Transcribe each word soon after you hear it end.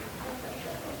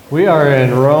We are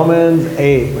in Romans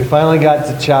 8. We finally got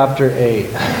to chapter 8.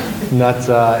 And that's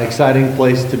an exciting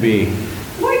place to be.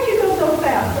 Why'd you go so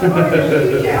fast?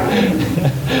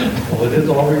 Well, it is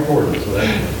all recorded, so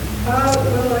that's...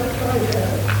 well, let's try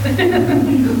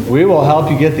that. We will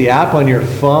help you get the app on your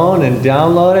phone and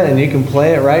download it, and you can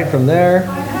play it right from there.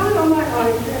 I have it on my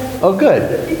iPad. Oh,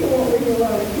 good. People won't leave me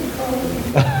alone. Keep calling.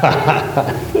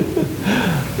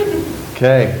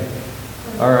 Okay.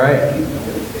 All right.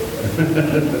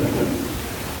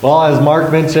 Well, as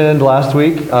Mark mentioned last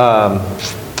week,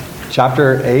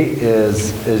 chapter 8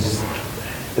 is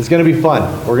going to be fun.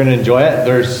 We're going to enjoy it.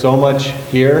 There's so much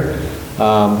here.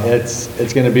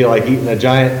 It's going to be like eating a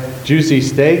giant juicy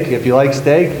steak if you like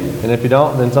steak, and if you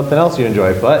don't, then something else you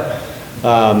enjoy. But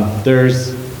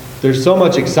there's so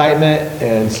much excitement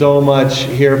and so much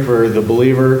here for the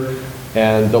believer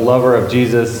and the lover of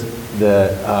Jesus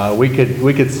that we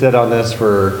could sit on this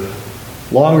for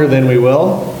longer than we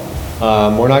will.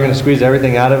 We're not going to squeeze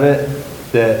everything out of it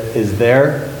that is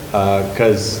there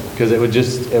because it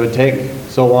would take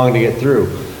so long to get through.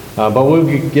 But we'll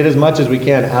get as much as we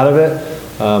can out of it.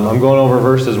 I'm going over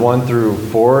verses 1 through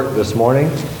 4 this morning,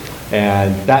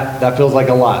 and that feels like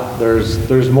a lot.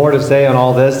 There's more to say on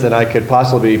all this than I could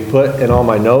possibly put in all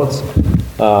my notes,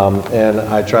 and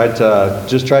I tried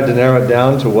to narrow it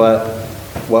down to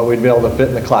what we'd be able to fit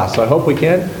in the class. So I hope we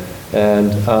can,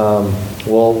 and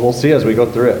we'll see as we go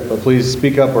through it. But please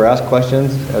speak up or ask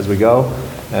questions as we go,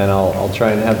 and I'll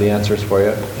try and have the answers for you.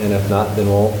 And if not, then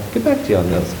we'll get back to you on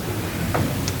those.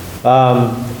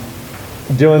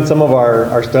 Doing some of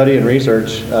our study and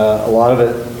research, a lot of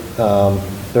it,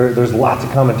 there's lots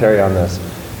of commentary on this,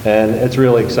 and it's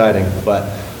really exciting. But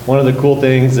one of the cool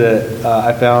things that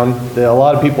I found that a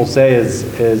lot of people say is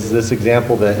this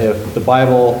example that if the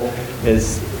Bible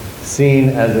is seen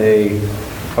as a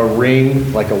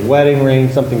ring, like a wedding ring,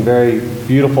 something very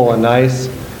beautiful and nice,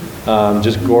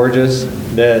 just gorgeous,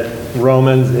 that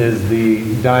Romans is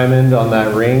the diamond on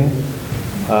that ring.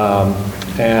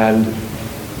 And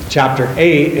chapter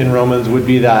 8 in Romans would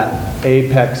be that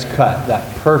apex cut,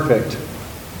 that perfect,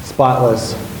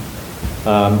 spotless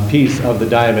piece of the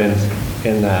diamond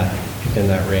in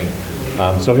that ring.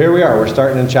 So here we are. We're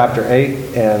starting in chapter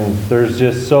 8, and there's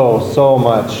just so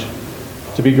much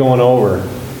to be going over.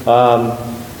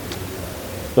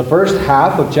 The first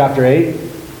half of chapter 8,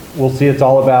 we'll see it's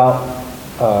all about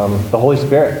the Holy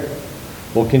Spirit.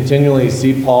 We'll continually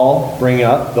see Paul bring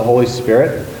up the Holy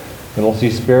Spirit, and we'll see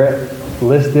Spirit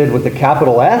listed with the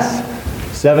capital S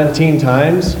 17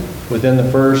 times within the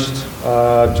first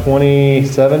 28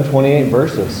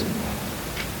 verses.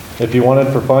 If you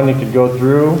wanted for fun, you could go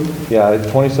through,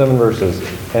 27 verses,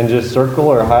 and just circle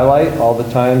or highlight all the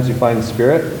times you find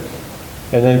Spirit.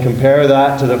 And then compare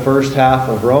that to the first half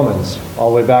of Romans,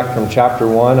 all the way back from chapter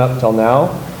 1 up till now.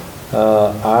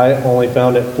 I only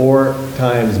found it 4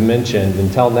 times mentioned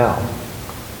until now.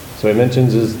 So he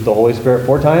mentions the Holy Spirit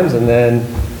 4 times, and then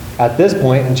at this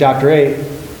point in chapter 8,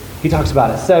 he talks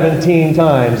about it 17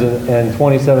 times and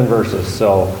 27 verses.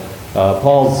 So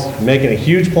Paul's making a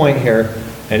huge point here,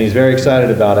 and he's very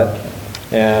excited about it.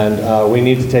 And we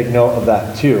need to take note of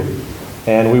that too.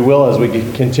 And we will as we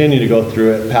continue to go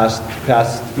through it past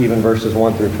even verses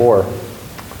 1 through 4.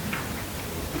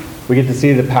 We get to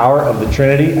see the power of the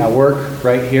Trinity at work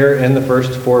right here in the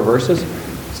first 4 verses.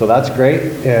 So that's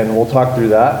great, and we'll talk through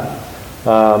that.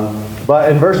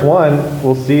 But in verse 1,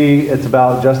 we'll see it's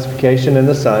about justification in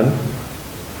the Son.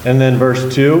 And then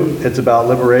verse 2, it's about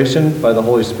liberation by the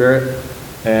Holy Spirit.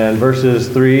 And verses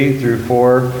 3 through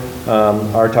 4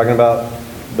 are talking about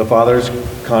the Father's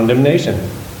condemnation.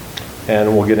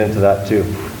 And we'll get into that too.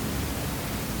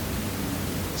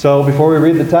 So before we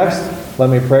read the text, let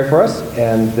me pray for us,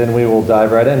 and then we will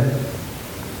dive right in.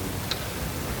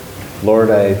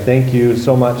 Lord, I thank you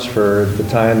so much for the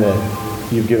time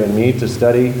that you've given me to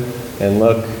study and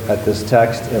look at this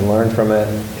text and learn from it.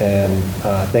 And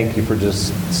thank you for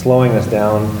just slowing us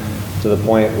down to the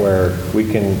point where we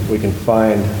can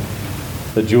find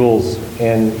the jewels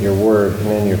in your word and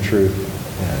in your truth.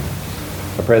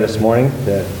 And I pray this morning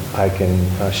that I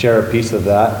can share a piece of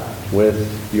that with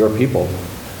your people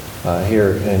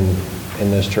here in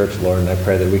this church, Lord. And I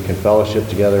pray that we can fellowship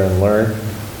together and learn.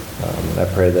 I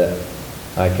pray that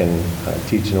I can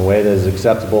teach in a way that is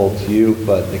acceptable to you,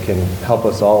 but it can help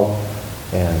us all,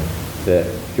 and that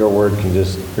your word can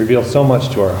just reveal so much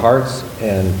to our hearts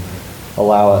and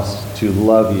allow us to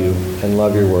love you and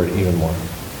love your word even more.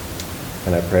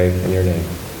 And I pray in your name.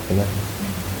 Amen.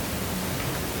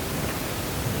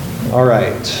 All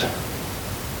right.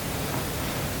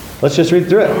 Let's just read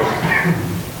through it.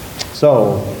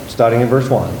 So, starting in verse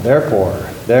 1. Therefore,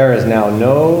 there is now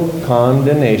no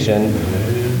condemnation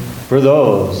for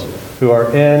those who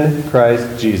are in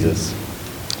Christ Jesus.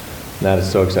 And that is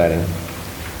so exciting.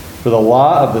 For the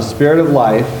law of the Spirit of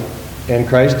life in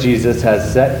Christ Jesus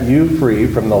has set you free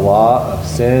from the law of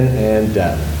sin and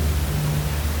death.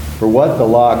 For what the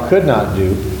law could not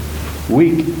do,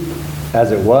 weak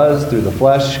as it was through the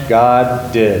flesh,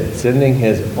 God did, sending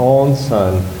his own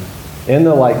Son in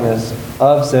the likeness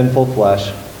of sinful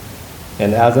flesh,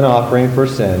 and as an offering for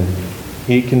sin,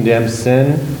 he condemned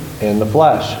sin in the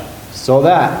flesh, so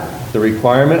that the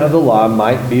requirement of the law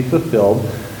might be fulfilled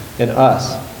in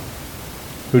us,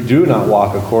 who do not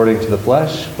walk according to the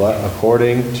flesh, but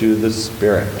according to the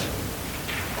Spirit.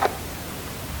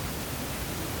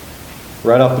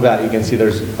 Right off the bat, you can see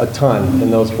there's a ton in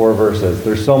those 4 verses.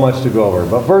 There's so much to go over.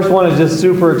 But verse 1 is just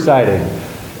super exciting.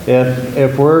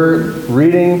 If we're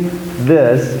reading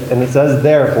this, and it says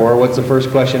therefore, what's the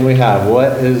first question we have?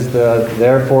 What is the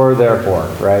therefore,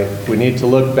 right? We need to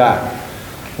look back.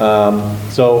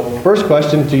 So first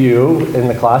question to you in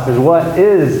the class is, what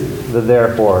is the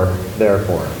therefore?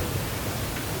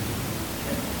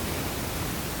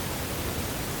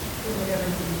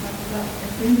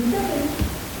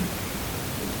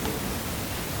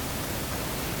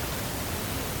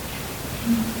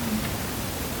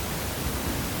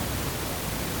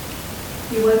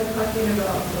 He was talking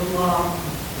about the law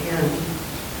and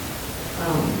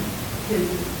his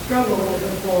struggle with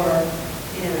the poor,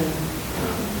 and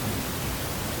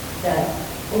that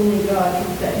only God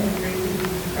can set him free through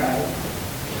Jesus Christ.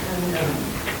 And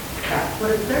that's what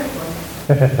it's there for.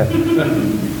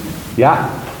 Yeah.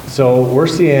 So we're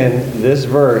seeing this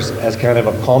verse as kind of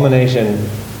a culmination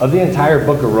of the entire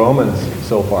book of Romans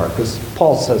so far, because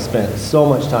Paul has spent so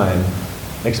much time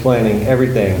explaining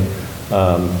everything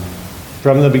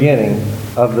from the beginning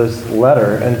of this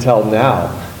letter until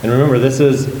now. And remember, this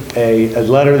is a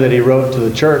letter that he wrote to the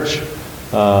church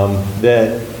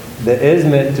that is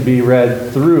meant to be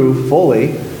read through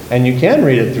fully, and you can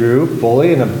read it through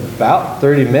fully in about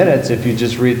 30 minutes if you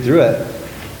just read through it.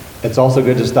 It's also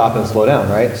good to stop and slow down,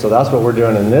 right? So that's what we're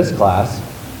doing in this class,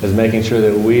 is making sure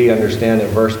that we understand it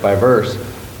verse by verse.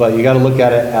 But you got to look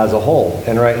at it as a whole.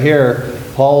 And right here,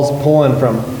 Paul's pulling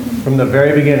from the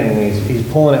very beginning. He's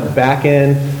pulling it back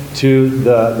in to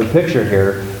the picture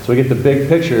here. So we get the big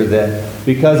picture that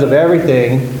because of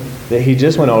everything that he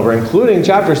just went over, including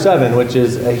chapter 7, which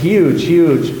is a huge,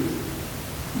 huge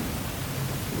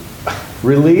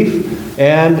relief,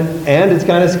 and it's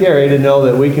kind of scary to know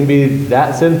that we can be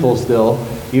that sinful still,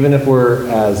 even if we're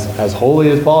as holy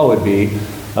as Paul would be,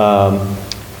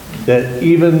 that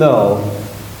even though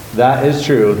that is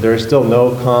true, there is still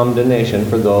no condemnation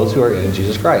for those who are in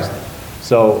Jesus Christ.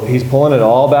 So he's pulling it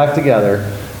all back together,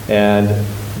 and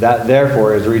that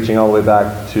therefore is reaching all the way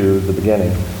back to the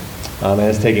beginning. And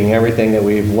it's taking everything that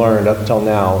we've learned up till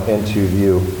now into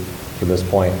view for this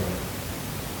point.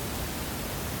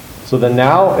 So the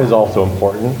now is also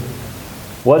important.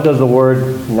 What does the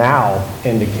word now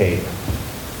indicate?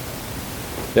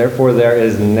 Therefore, there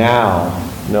is now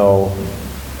no.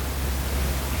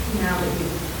 Now that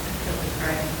he's accepted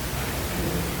Christ.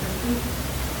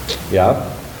 Yeah.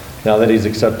 Now that he's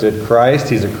accepted Christ,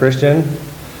 he's a Christian.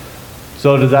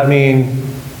 So does that mean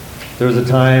there was a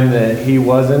time that he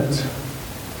wasn't?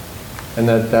 And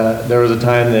that there was a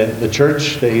time that the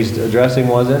church that he's addressing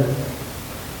wasn't?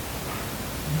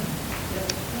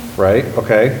 Right?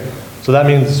 Okay. So that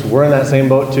means we're in that same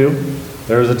boat too.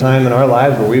 There was a time in our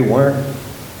lives where we weren't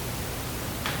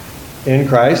in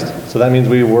Christ. So that means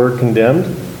we were condemned.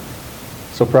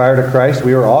 So prior to Christ,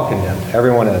 we were all condemned.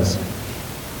 Everyone is.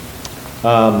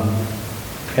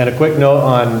 And a quick note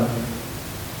on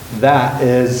that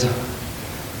is,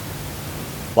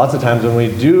 lots of times when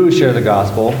we do share the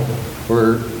gospel,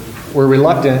 we're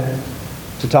reluctant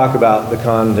to talk about the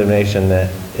condemnation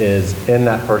that is in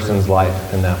that person's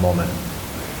life in that moment.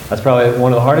 That's probably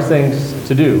one of the hardest things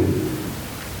to do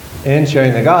in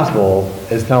sharing the gospel,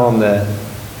 is tell them that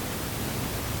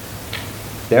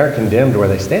they're condemned where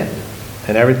they stand,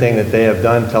 and everything that they have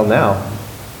done till now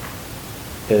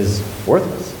is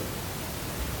worthless.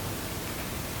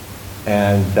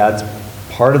 And that's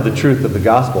part of the truth of the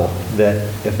gospel, that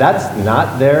if that's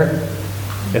not there,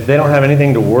 if they don't have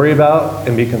anything to worry about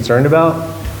and be concerned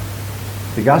about,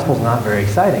 the gospel's not very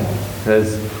exciting.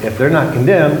 Because if they're not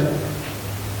condemned,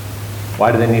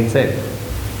 why do they need saved?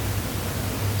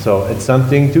 So it's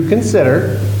something to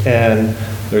consider, and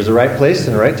there's a right place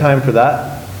and a right time for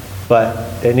that,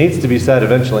 but it needs to be said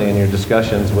eventually in your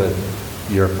discussions with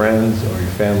your friends or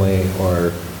your family,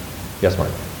 or, yes,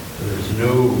 Mark? There's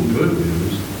no good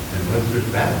news unless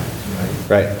there's bad news, right?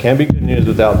 Right. Can't be good news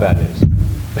without bad news.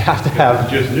 We have to have,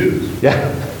 It's just news.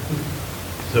 yeah,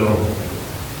 So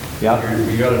yeah.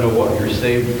 you got to know what you're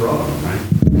saved from,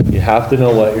 right? You have to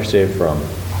know what you're saved from.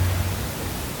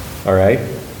 All right?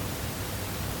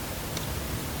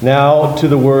 Now to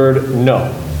the word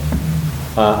no.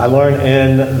 I learned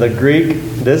in the Greek,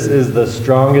 this is the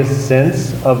strongest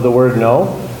sense of the word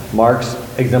no. Mark's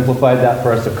exemplified that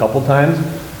for us a couple times,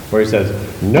 where he says,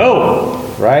 no,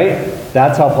 right?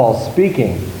 That's how Paul's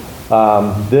speaking.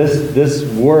 This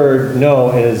word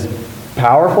no is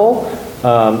powerful,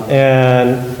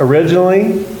 and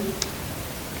originally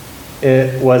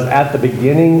it was at the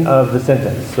beginning of the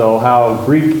sentence. So how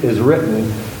Greek is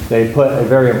written, they put a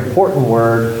very important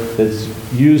word that's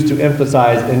used to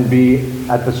emphasize and be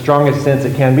at the strongest sense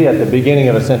it can be at the beginning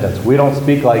of a sentence. We don't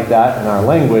speak like that in our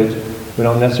language. We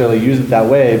don't necessarily use it that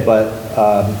way, but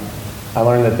I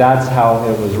learned that that's how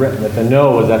it was written. That the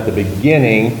no was at the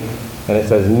beginning, and it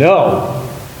says no.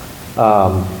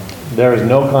 There is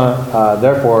no,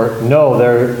 therefore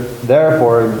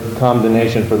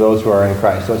condemnation for those who are in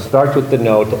Christ. So it starts with the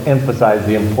no to emphasize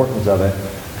the importance of it,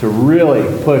 to really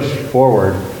push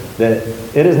forward that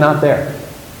it is not there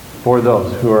for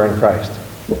those who are in Christ.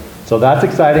 So that's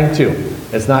exciting too.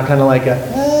 It's not kind of like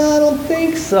I don't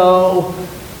think so.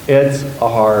 It's a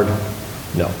hard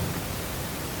no.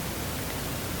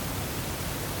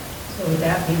 So would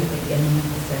that be the beginning of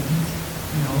the sentence?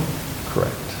 No.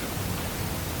 Correct.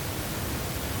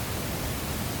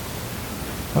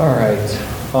 All right,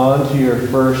 on to your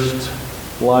first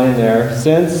line there.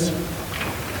 Since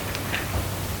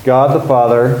God the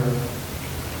Father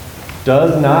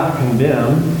does not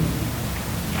condemn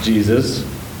Jesus,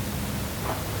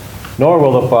 nor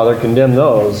will the Father condemn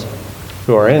those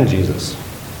who are in Jesus.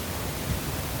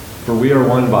 For we are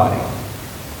one body.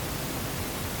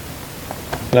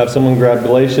 Can I have someone grab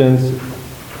Galatians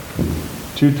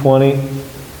 2:20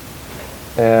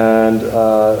 and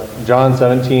John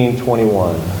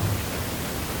 17:21.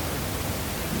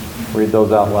 Read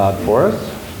those out loud for us.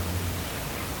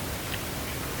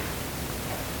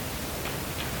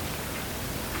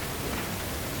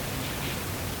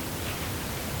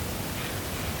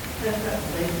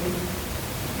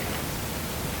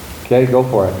 Okay, go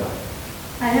for it.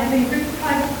 I have been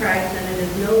crucified with Christ, and it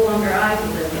is no longer I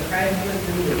who live, but Christ lives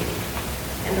in me.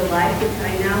 And the life which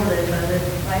I now live, I live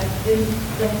life in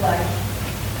the flesh.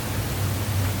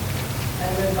 I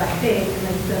live by faith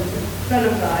in the Son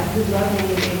of God, who loved me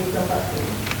and gave himself up for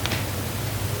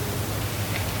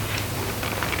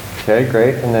me. Okay,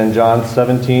 great. And then John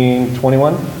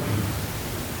 17:21.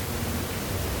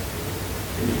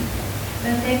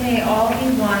 That they may all be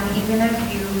one, even as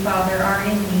you, Father, are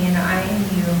in me and I in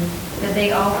you, that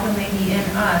they also may be in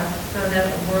us, so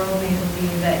that the world may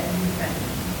believe that you sent me.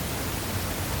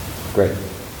 Great.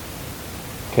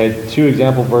 Okay, 2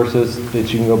 example verses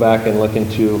that you can go back and look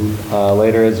into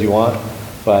later as you want,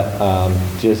 but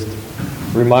just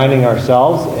reminding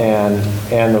ourselves and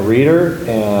the reader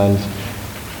and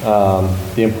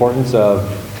the importance of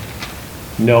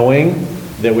knowing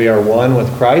that we are one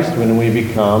with Christ when we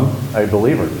become a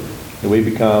believer. That we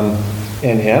become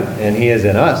in Him and He is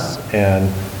in us,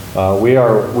 and we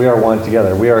are one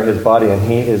together. We are His body and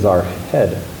He is our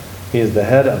head. He is the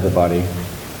head of the body.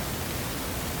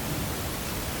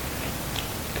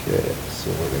 Okay,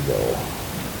 so where to go?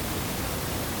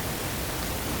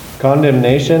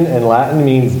 Condemnation in Latin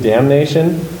means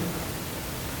damnation.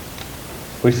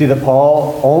 We see that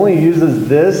Paul only uses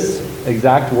this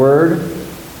exact word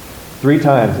 3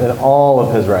 times in all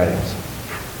of his writings.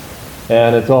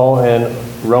 And it's all in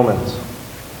Romans.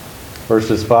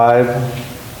 Chapter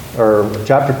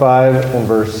 5 and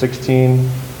verse 16,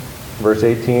 verse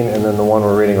 18, and then the one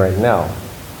we're reading right now.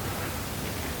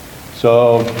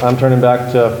 So I'm turning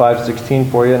back to 5:16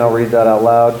 for you, and I'll read that out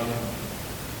loud.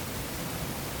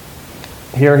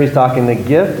 Here he's talking, the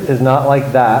gift is not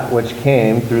like that which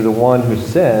came through the one who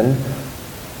sinned.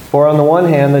 For on the one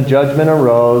hand, the judgment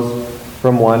arose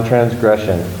from one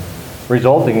transgression,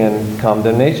 resulting in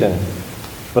condemnation.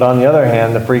 But on the other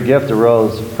hand, the free gift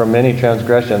arose from many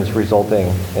transgressions,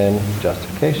 resulting in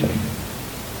justification.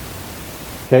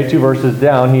 Okay, 2 verses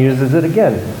down, he uses it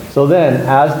again. So then,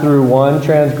 as through one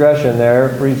transgression there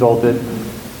resulted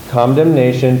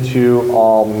condemnation to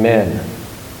all men.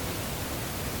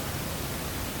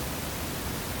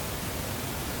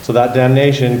 So that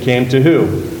damnation came to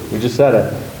who? We just said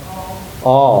it.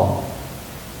 All.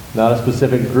 Not a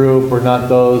specific group, or not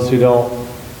those who don't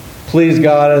please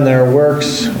God in their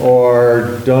works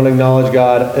or don't acknowledge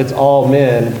God. It's all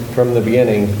men from the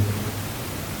beginning,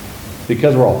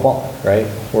 because we're all fallen, right?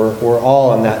 We're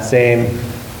all in that same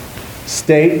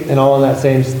state and all in that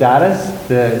same status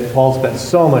that Paul spent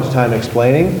so much time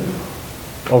explaining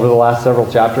over the last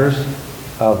several chapters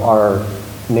of our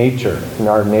nature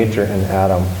in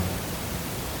Adam.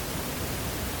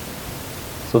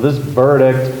 So this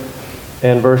verdict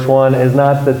in verse 1 is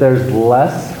not that there's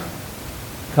less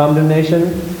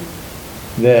condemnation,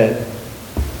 that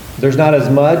there's not as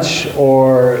much,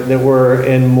 or that we're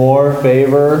in more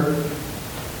favor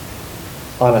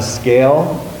on a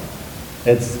scale.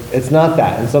 It's not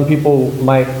that. And some people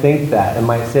might think that and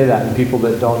might say that, and people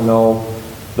that don't know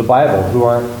the Bible, who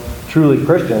aren't truly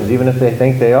Christians, even if they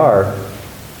think they are.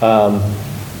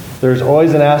 There's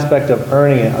always an aspect of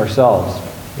earning it ourselves,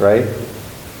 right?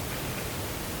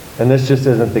 And this just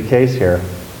isn't the case here.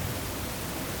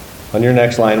 On your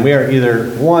next line, we are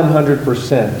either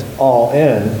 100% all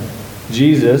in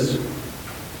Jesus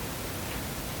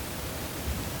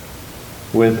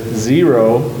with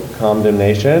zero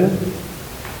condemnation,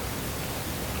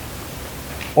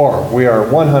 or we are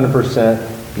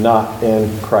 100% not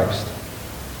in Christ.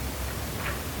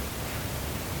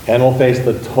 And we'll face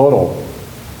the total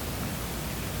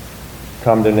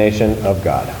condemnation of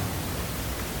God.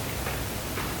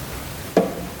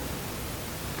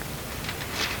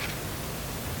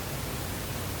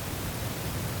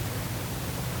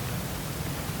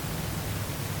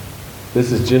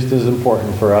 This is just as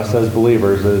important for us as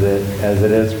believers as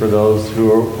it is for those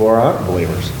who aren't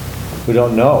believers, who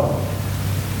don't know,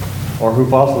 or who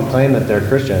falsely claim that they're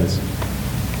Christians.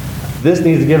 This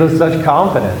needs to give us such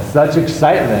confidence, such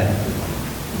excitement,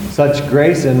 such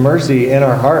grace and mercy in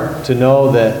our heart to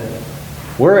know that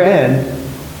we're in,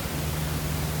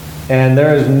 and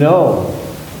there is no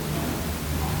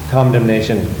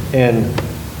condemnation in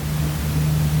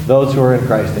those who are in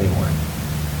Christ anymore.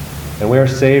 And we are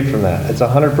saved from that. It's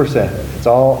 100%. It's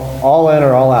all in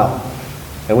or all out.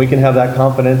 And we can have that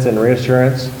confidence and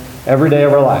reassurance every day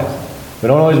of our lives. We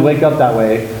don't always wake up that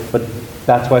way, but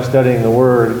that's why studying the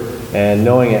Word and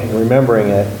knowing it and remembering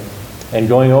it and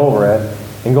going over it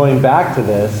and going back to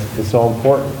this is so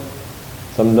important.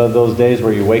 Some of those days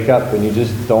where you wake up and you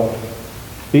just don't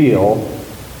feel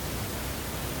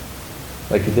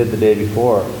like you did the day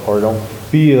before, or don't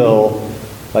feel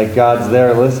like God's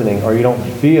there listening, or you don't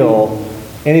feel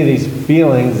any of these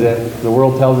feelings that the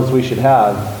world tells us we should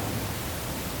have.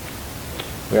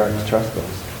 We aren't to trust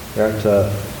those. We aren't to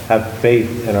have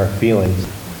faith in our feelings.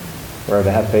 We are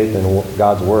to have faith in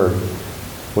God's Word,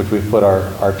 which we've put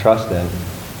our trust in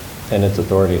and its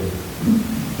authority.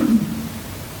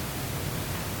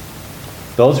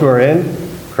 Those who are in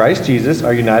Christ Jesus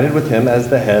are united with Him as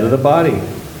the head of the body.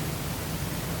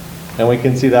 And we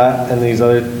can see that in these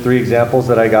other three examples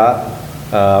that I got.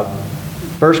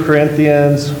 1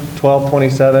 Corinthians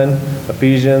 12:27,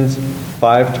 Ephesians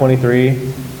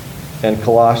 5:23, and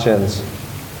Colossians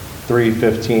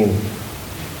 3:15.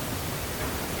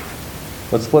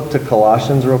 Let's flip to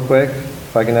Colossians real quick.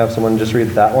 If I can have someone just read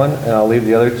that one, and I'll leave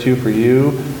the other two for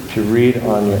you to read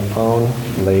on your own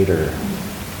later.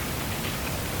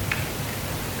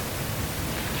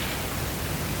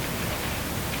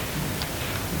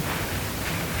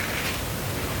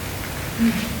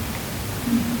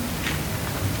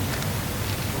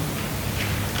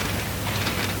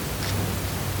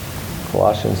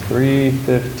 Colossians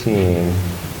 3:15.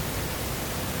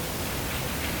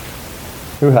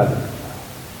 Who has it?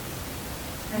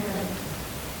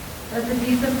 Let the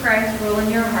peace of Christ rule in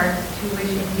your hearts, to which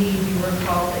indeed you were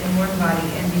called in one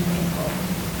body, and be thankful.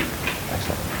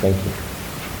 Excellent. Thank you.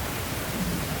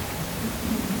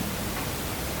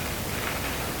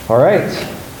 All right.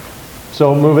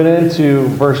 So moving into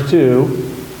verse 2.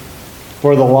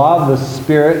 For the law of the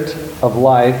Spirit of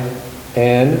life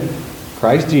in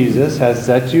Christ Jesus has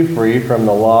set you free from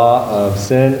the law of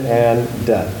sin and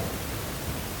death.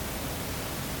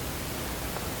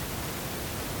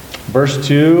 Verse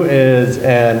 2 is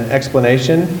an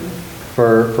explanation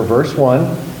for verse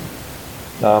 1.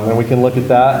 And we can look at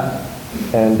that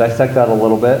and dissect that a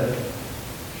little bit.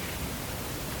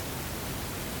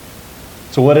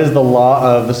 So what is the law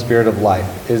of the Spirit of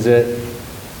life? Is it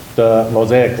the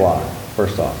Mosaic law,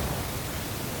 first off?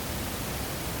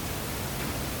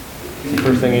 The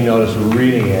first thing you notice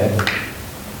reading it,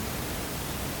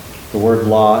 the word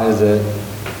law, is it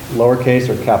lowercase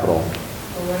or capital?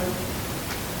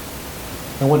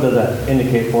 And what does that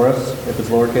indicate for us if it's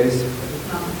lowercase?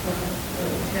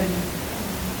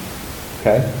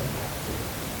 Okay.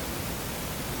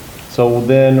 So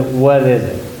then what is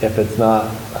it if it's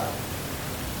not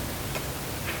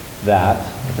that,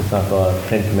 if it's not the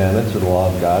Ten Commandments or the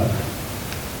law of God?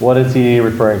 What is he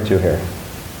referring to here?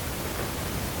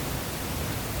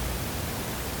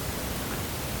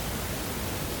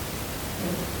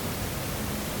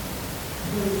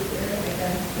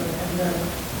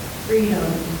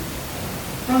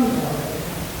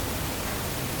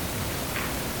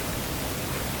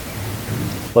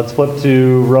 Let's flip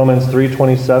to Romans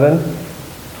 3:27.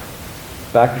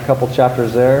 Back a couple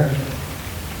chapters there.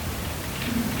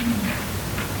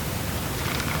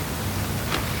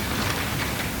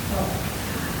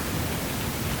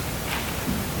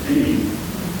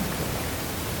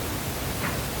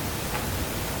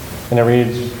 And it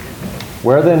reads,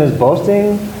 "Where then is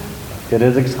boasting? It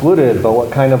is excluded. But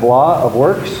what kind of law? Of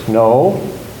works? No,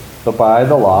 but by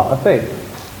the law of faith."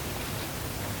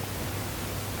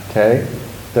 Okay,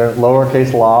 there,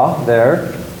 lowercase law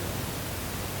there.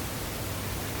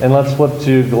 And let's flip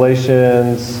to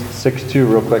Galatians 6:2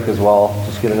 real quick as well.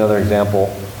 Just get another example.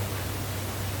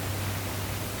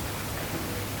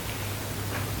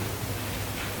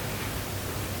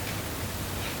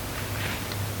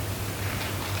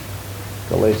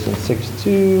 Galatians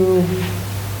 6:2.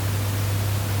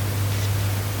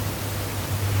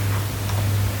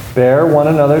 "Bear one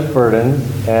another's burdens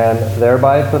and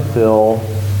thereby fulfill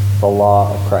the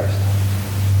law of Christ."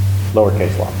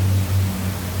 Lowercase law.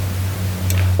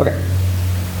 Okay.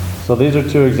 So these are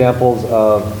two examples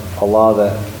of a law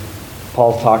that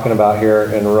Paul's talking about here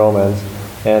in Romans.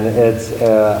 And it's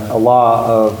a law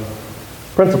of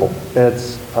principle.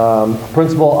 It's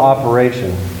principle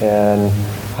operation and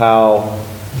how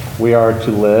we are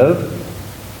to live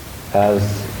as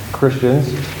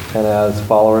Christians and as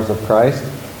followers of Christ.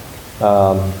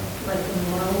 Like the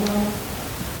moral law?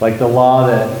 Like the law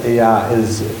that,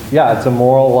 it's a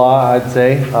moral law, I'd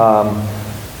say.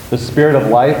 The spirit of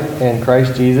life in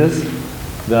Christ Jesus,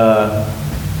 the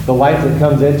life that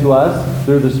comes into us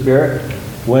through the Spirit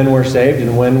when we're saved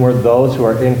and when we're those who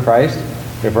are in Christ.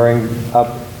 Referring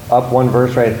up one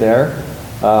verse right there.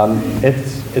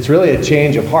 It's really a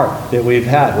change of heart that we've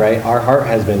had, right? Our heart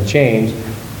has been changed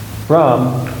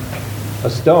from a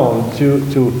stone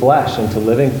to flesh and to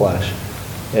living flesh.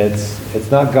 It's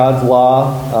not God's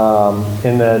law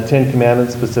in the Ten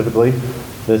Commandments specifically.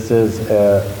 This is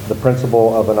the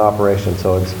principle of an operation.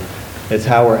 So it's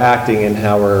how we're acting and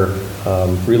how we're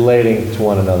relating to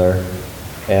one another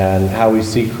and how we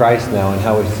see Christ now and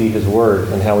how we see His Word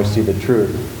and how we see the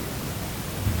truth.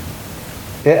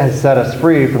 It has set us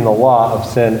free from the law of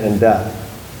sin and death.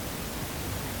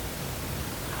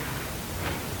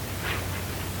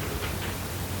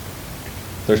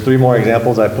 There's three more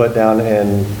examples I put down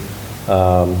in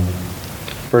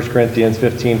 1 Corinthians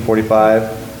 15:45,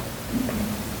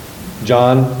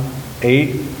 John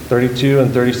 8:32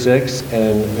 and 36,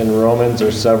 and in Romans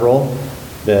there's several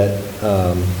that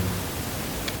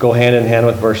go hand in hand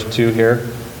with verse 2 here,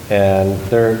 and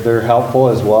they're helpful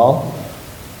as well.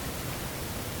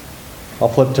 I'll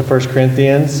flip to 1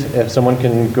 Corinthians, if someone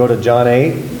can go to John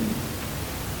 8,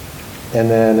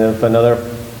 and then if another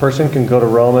person can go to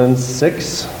Romans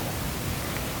 6.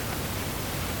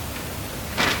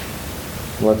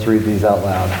 Let's read these out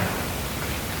loud.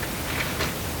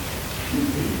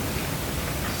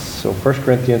 So 1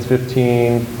 Corinthians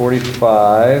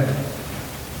 15:45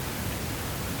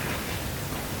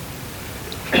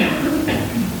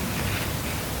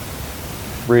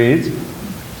 reads,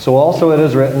 "So also it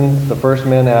is written, the first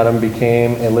man Adam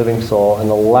became a living soul, and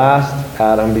the last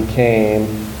Adam became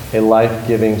a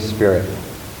life-giving spirit."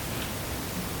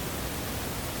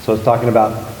 So it's talking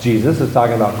about Jesus, it's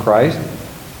talking about Christ.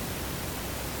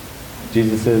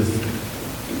 Jesus is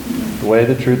the way,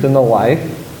 the truth, and the life.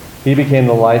 He became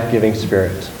the life-giving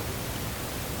spirit.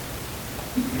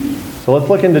 So let's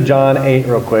look into John 8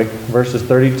 real quick, verses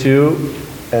 32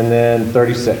 and then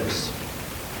 36.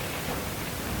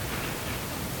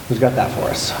 Who's got that for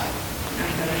us?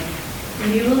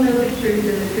 And you will know the truth,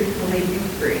 and the truth will make you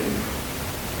free.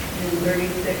 And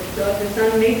 36, so if the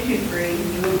Son makes you free,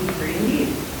 you will be free indeed.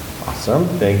 Awesome,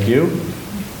 thank you.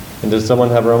 And does someone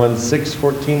have Romans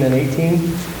 6:14 and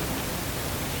 18?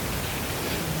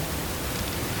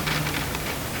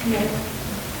 Yes.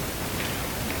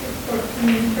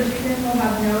 For sin will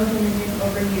have no dominion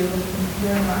over you, since you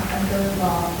are not under the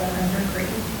law, but under grace.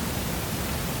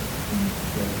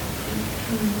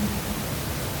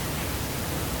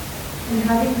 And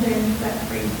having been set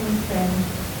free from sin,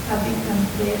 have become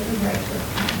slaves of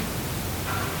righteousness.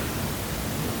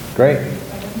 Great.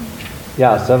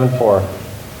 Yeah, 7:4.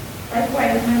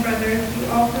 Likewise, my brothers, you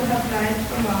also have died to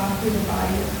the law through the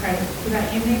body of Christ, so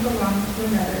that you may belong to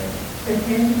another, to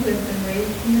Him who has been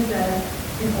raised from the dead,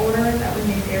 in order that we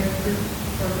may bear fruit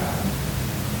for God.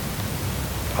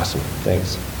 Awesome,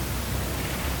 thanks.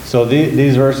 So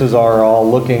these verses are all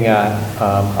looking at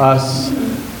us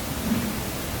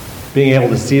being able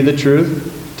to see the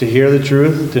truth, to hear the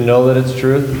truth, to know that it's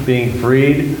truth, being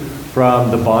freed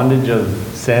from the bondage of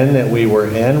sin that we were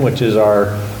in, which is our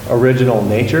original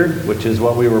nature, which is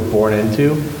what we were born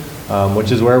into,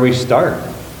 which is where we start.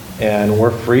 And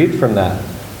we're freed from that.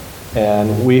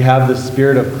 And we have the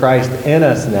Spirit of Christ in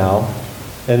us now.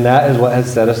 And that is what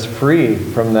has set us free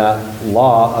from that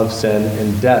law of sin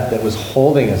and death that was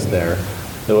holding us there.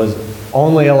 That was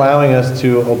only allowing us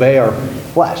to obey our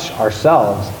flesh,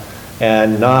 ourselves,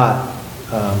 and not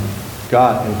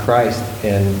God and Christ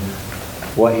in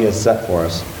what He has set for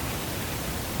us.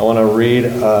 I want to read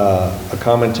a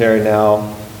commentary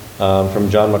now from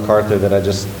John MacArthur that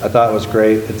I thought was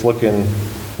great. It's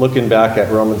looking back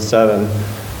at Romans 7.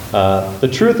 The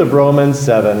truth of Romans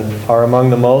 7 are among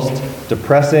the most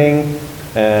depressing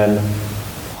and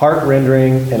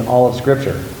heart-rending in all of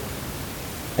Scripture.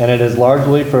 And it is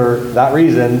largely for that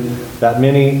reason that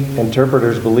many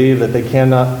interpreters believe that they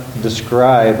cannot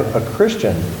describe a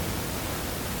Christian.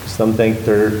 Some think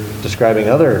they're describing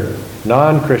other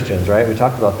non-Christians, right? We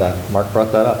talked about that. Mark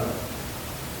brought that up.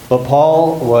 But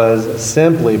Paul was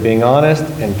simply being honest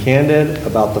and candid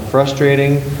about the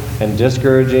frustrating and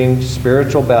discouraging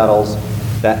spiritual battles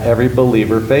that every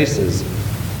believer faces.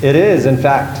 It is, in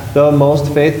fact, the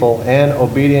most faithful and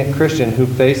obedient Christian who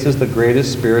faces the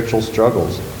greatest spiritual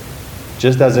struggles.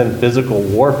 Just as in physical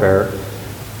warfare,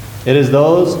 it is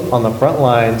those on the front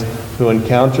lines who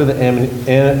encounter the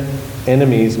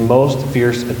enemy's most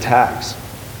fierce attacks.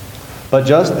 But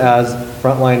just as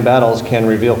frontline battles can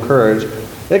reveal courage,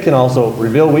 it can also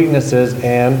reveal weaknesses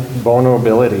and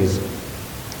vulnerabilities.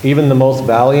 Even the most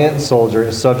valiant soldier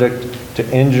is subject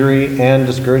to injury and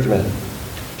discouragement.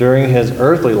 During his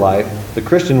earthly life, the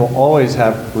Christian will always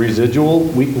have residual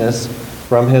weakness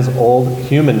from his old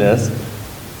humanness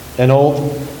and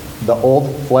the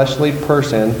old fleshly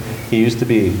person he used to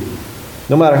be.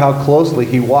 No matter how closely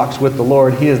he walks with the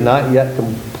Lord, he is not yet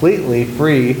completely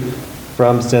free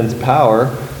from sin's power.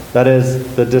 That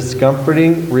is the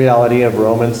discomforting reality of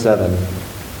Romans 7.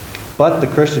 But the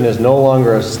Christian is no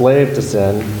longer a slave to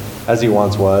sin, as he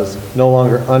once was, no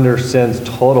longer under sin's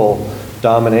total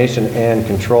domination and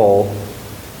control.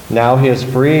 Now he is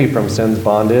free from sin's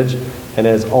bondage and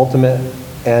its ultimate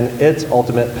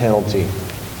penalty.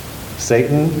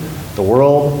 Satan, the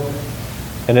world,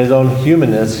 and his own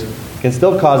humanness can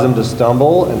still cause him to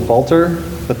stumble and falter,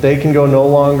 but they can no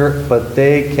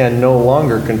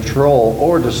longer control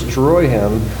or destroy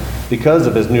him because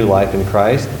of his new life in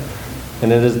Christ.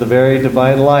 And it is the very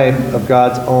divine life of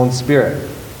God's own Spirit.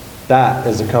 That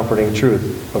is the comforting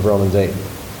truth of Romans 8.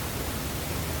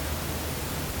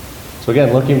 So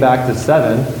again, looking back to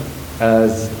 7,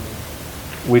 as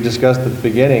we discussed at the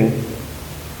beginning,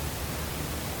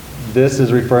 this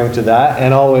is referring to that,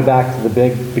 and all the way back to the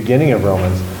big beginning of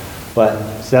Romans.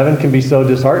 But 7 can be so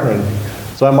disheartening.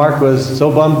 So Mark was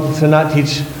so bummed to not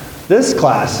teach this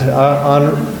class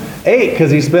on 8,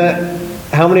 because he spent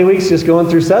how many weeks just going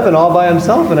through 7 all by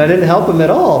himself, and I didn't help him at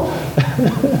all.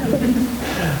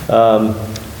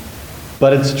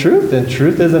 But it's truth, and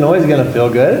truth isn't always going to feel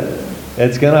good.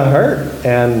 It's going to hurt,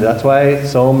 and that's why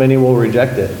so many will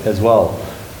reject it as well.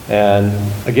 And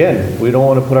again, we don't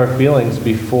want to put our feelings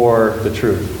before the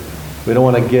truth. We don't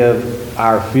want to give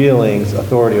our feelings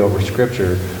authority over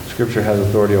Scripture. Scripture has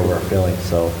authority over our feelings,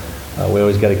 so we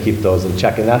always got to keep those in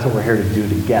check. And that's what we're here to do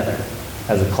together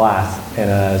as a class and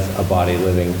as a body,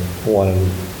 living one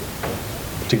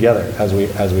together as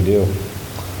we do.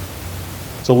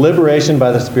 So liberation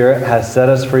by the Spirit has set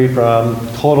us free from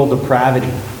total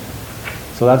depravity.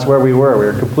 So that's where we were. We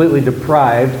were completely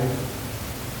deprived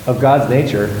of God's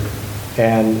nature,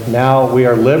 and now we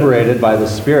are liberated by the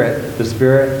Spirit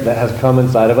that has come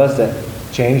inside of us, that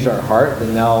changed our heart,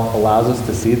 that now allows us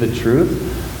to see the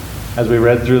truth. As we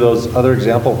read through those other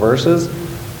example verses,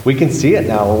 we can see it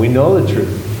now, and we know the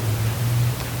truth.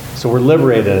 So we're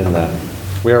liberated in that.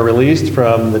 We are released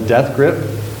from the death grip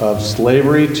of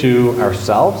slavery to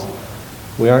ourselves.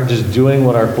 We aren't just doing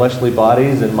what our fleshly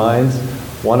bodies and minds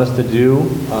want us to do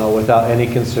without any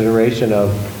consideration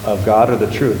of God or the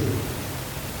truth.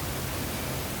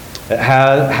 It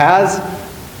has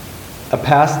a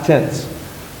past tense.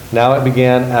 Now it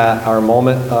began at our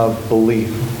moment of belief.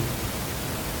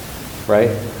 Right?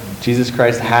 Jesus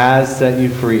Christ has set you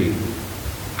free.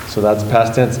 So that's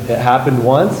past tense. It happened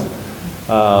once.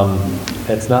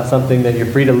 It's not something that you're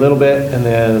freed a little bit and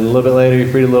then a little bit later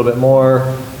you're freed a little bit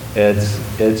more.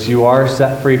 It's you are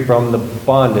set free from the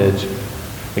bondage.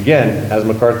 Again, as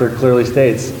MacArthur clearly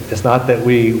states, it's not that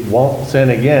we won't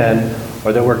sin again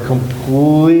or that we're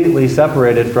completely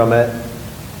separated from it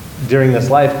during this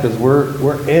life, because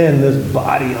we're in this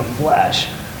body of flesh,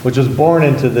 which was born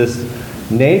into this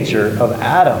nature of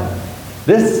Adam.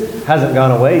 This hasn't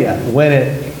gone away yet. When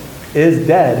it is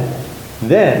dead,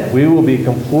 then we will be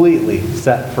completely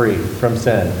set free from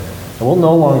sin. And we'll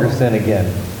no longer sin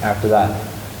again after that.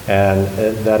 And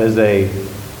that is a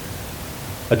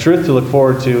truth to look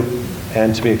forward to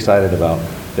and to be excited about.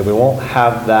 That we won't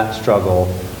have that struggle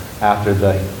after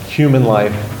the human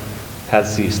life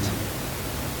has ceased.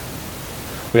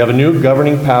 We have a new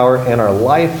governing power in our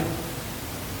life,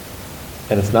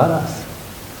 and it's not us.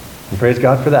 And praise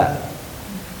God for that.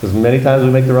 Because many times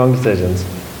we make the wrong decisions.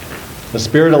 The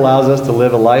Spirit allows us to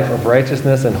live a life of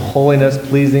righteousness and holiness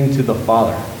pleasing to the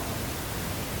Father.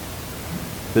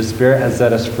 The Spirit has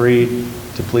set us free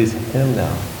to please Him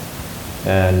now.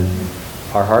 And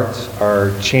our hearts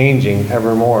are changing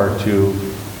ever more to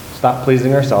stop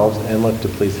pleasing ourselves and look to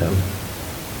please Him.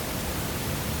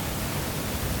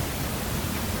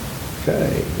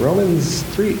 Okay, Romans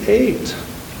 3:8.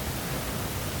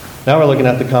 Now we're looking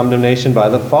at the condemnation by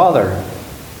the Father.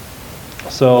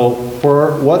 So,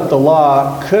 for what the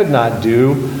law could not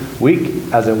do,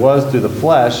 weak as it was through the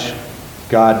flesh,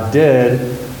 God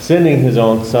did, sending His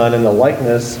own Son in the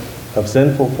likeness of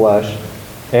sinful flesh,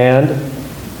 and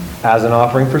as an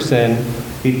offering for sin,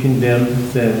 He condemned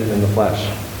sin in the flesh.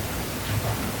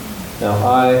 Now,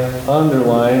 I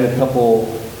underline a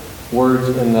couple words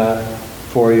in that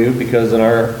for you, because in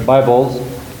our Bibles,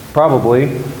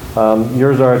 probably,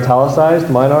 yours are italicized,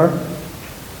 mine are.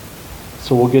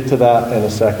 So we'll get to that in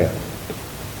a second.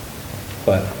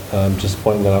 But just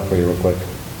pointing that out for you real quick.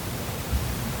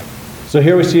 So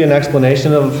here we see an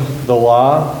explanation of the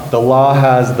law. The law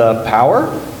has the power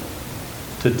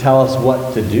to tell us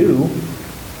what to do,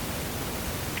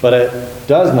 but it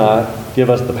does not give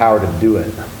us the power to do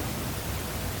it.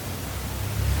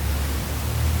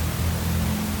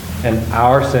 And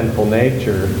our sinful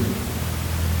nature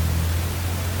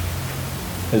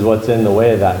is what's in the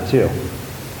way of that too.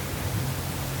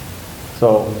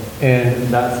 So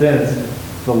in that sense,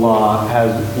 the law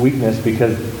has weakness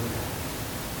because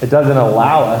it doesn't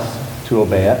allow us to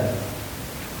obey it.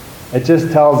 It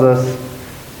just tells us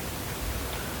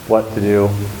what to do,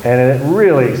 and it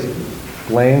really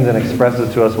explains and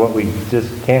expresses to us what we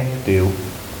just can't do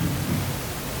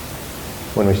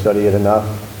when we study it enough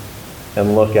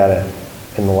and look at it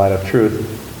in the light of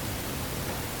truth.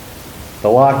 The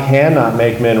law cannot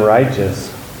make men righteous,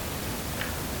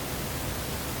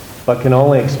 but can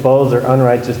only expose their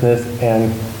unrighteousness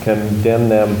and condemn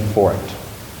them for it.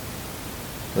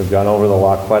 We've gone over the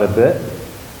law quite a bit,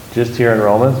 just here in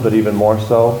Romans, but even more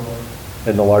so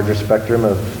in the larger spectrum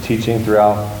of teaching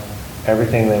throughout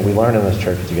everything that we learn in this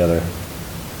church together.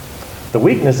 The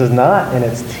weakness is not in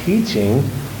its teaching,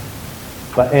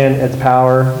 but in its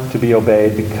power to be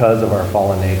obeyed because of our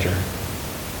fallen nature.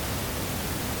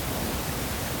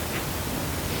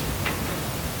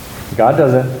 God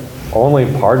doesn't only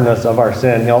pardon us of our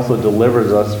sin, He also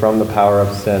delivers us from the power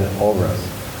of sin over us.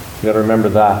 You've got to remember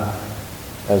that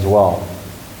as well.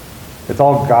 It's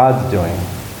all God's doing.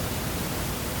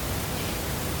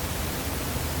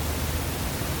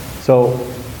 So,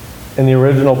 in the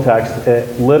original text,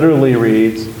 it literally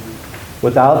reads,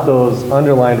 without those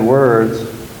underlined words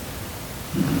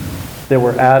that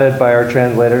were added by our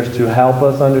translators to help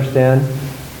us understand.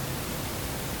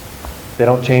 They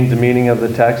don't change the meaning of the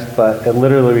text, but it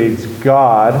literally reads,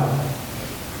 God,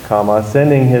 comma,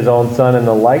 sending His own Son in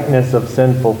the likeness of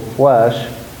sinful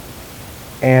flesh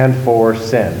and for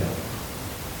sin.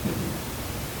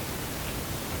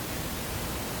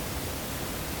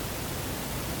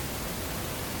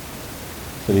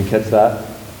 Did you catch that?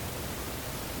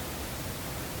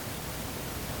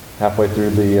 Halfway through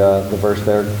the verse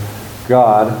there.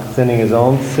 God, sending His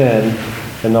own sin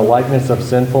in the likeness of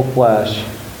sinful flesh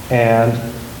and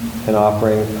an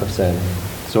offering of sin.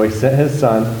 So He sent His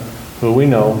Son, who we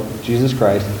know, Jesus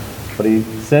Christ, but He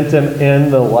sent Him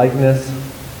in the likeness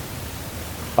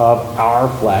of our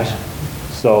flesh.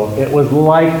 So it was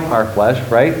like our flesh,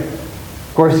 right?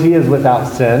 Of course, He is without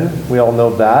sin. We all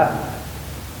know that.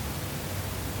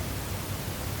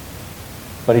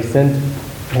 But He sent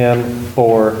Him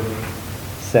for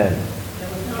sin. There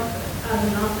was not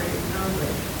an offering,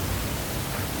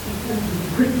 because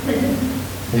he was sin.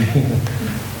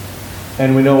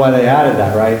 And we know why they added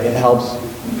that, right? It helps,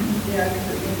 Yeah,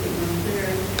 because it makes it more clear.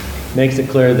 makes it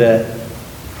clear that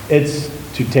it's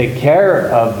to take care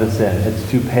of the sin.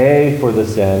 It's to pay for the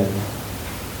sin.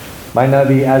 Might not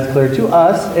be as clear to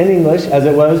us in English as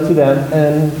it was to them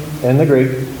in the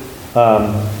Greek.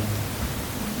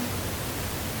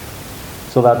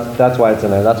 So that's why it's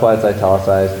in there. That's why it's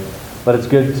italicized. But it's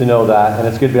good to know that, and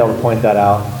it's good to be able to point that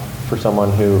out for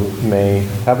someone who may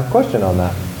have a question on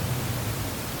that.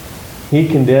 He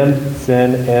condemned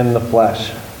sin in the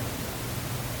flesh.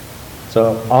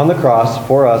 So on the cross,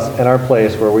 for us, in our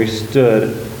place where we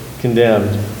stood condemned,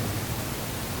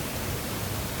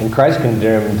 and Christ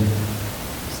condemned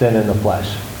sin in the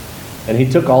flesh. And he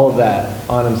took all of that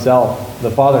on himself. The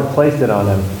Father placed it on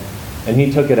him, and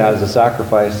he took it as a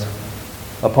sacrifice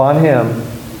upon him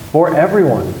for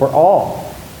everyone, for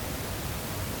all.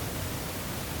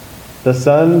 The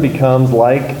Son becomes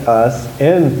like us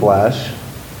in flesh,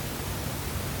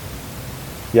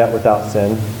 yet without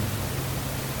sin,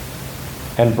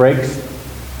 and breaks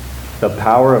the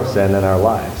power of sin in our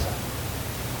lives.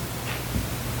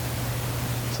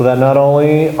 So that not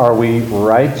only are we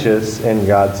righteous in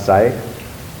God's sight,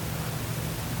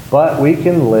 but we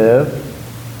can live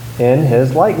in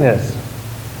His likeness.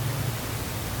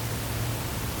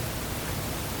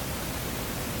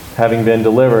 Having been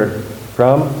delivered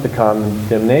from the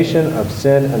condemnation of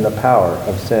sin and the power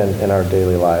of sin in our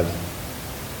daily lives.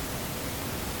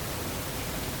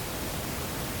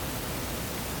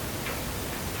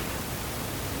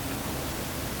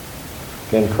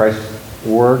 Again, Christ's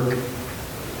work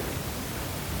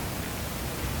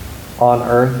on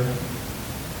earth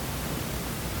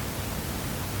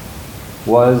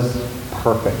was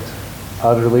perfect,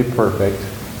 utterly perfect.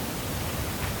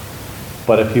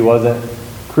 But if he wasn't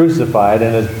crucified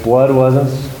and his blood wasn't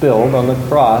spilled on the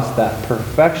cross, that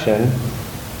perfection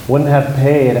wouldn't have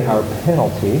paid our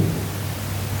penalty.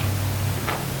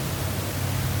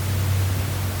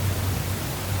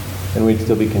 And we'd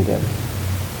still be condemned.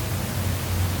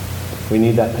 We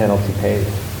need that penalty paid.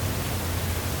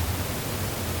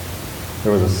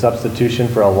 There was a substitution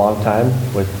for a long time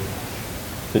with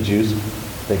the Jews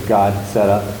that God set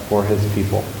up for His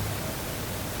people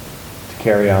to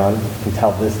carry on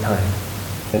until this time,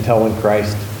 until when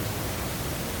Christ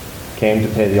came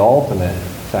to pay the ultimate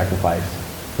sacrifice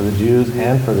for the Jews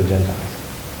and for the Gentiles.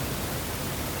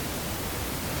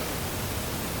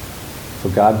 So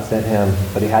God sent Him,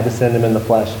 but He had to send Him in the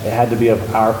flesh. It had to be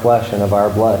of our flesh and of our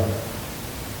blood.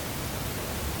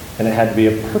 And it had to be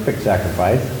a perfect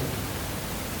sacrifice.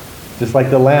 Just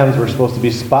like the lambs were supposed to be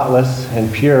spotless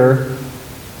and pure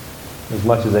as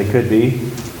much as they could be.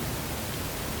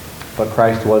 But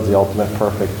Christ was the ultimate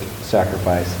perfect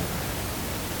sacrifice.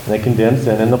 And they condemned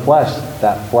sin in the flesh.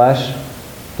 That flesh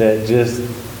that just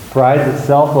prides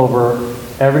itself over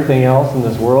everything else in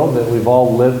this world that we've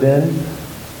all lived in,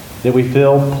 that we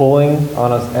feel pulling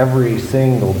on us every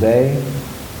single day,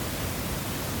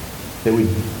 that we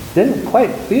didn't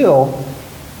quite feel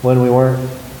when we weren't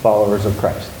followers of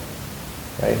Christ.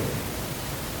 Right?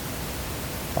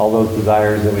 All those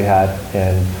desires that we had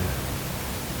and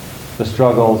the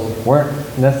struggles weren't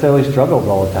necessarily struggles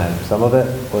all the time. Some of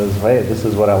it was, hey, this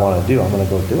is what I want to do. I'm going to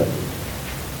go do it.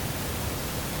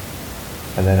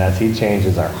 And then as He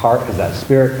changes our heart, as that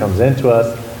Spirit comes into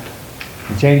us,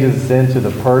 He changes us into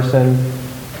the person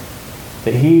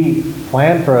that He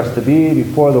planned for us to be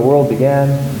before the world began.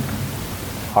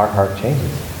 Our heart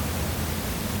changes.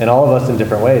 And all of us in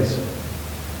different ways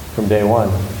from day one.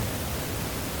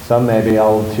 Some may be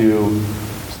able to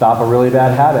stop a really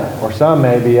bad habit, or some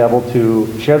may be able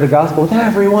to share the gospel with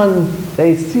everyone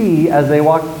they see as they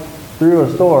walk through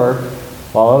a store,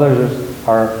 while others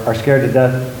are scared to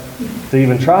death to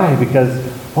even try because,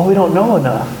 well, we don't know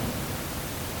enough.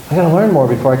 I got to learn more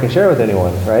before I can share with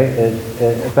anyone, right?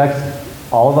 It affects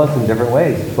all of us in different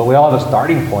ways, but we all have a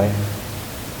starting point.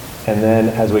 And then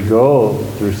as we go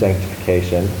through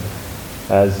sanctification,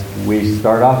 as we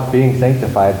start off being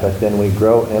sanctified, but then we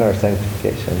grow in our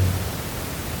sanctification,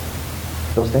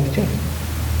 those things change.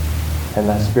 And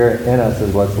that Spirit in us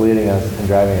is what's leading us and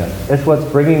driving us. It's what's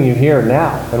bringing you here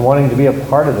now and wanting to be a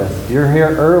part of this. You're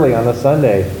here early on a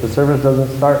Sunday. The service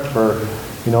doesn't start for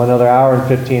another hour and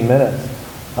 15 minutes.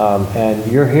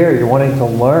 And you're here. You're wanting to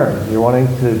learn. You're wanting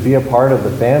to be a part of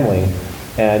the family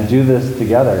and do this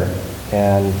together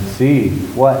and see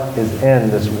what is in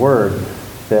this Word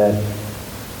that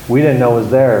we didn't know was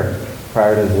there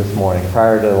prior to this morning,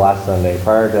 prior to last Sunday,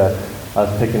 prior to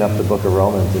us picking up the book of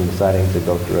Romans and deciding to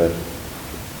go through it.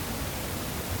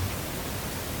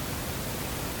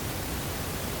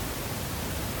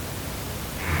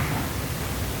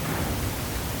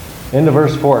 Into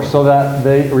verse 4, so that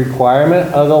the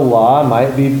requirement of the law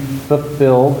might be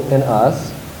fulfilled in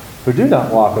us, who do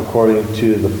not walk according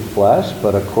to the flesh,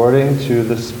 but according to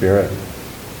the Spirit.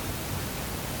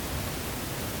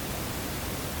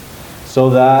 So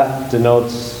that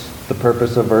denotes the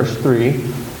purpose of verse 3.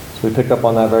 So we pick up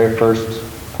on that very first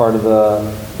part of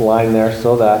the line there,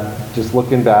 so that, just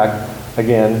looking back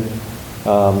again,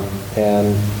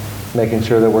 and making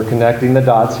sure that we're connecting the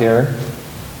dots here.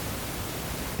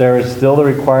 There is still the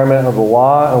requirement of the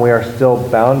law, and we are still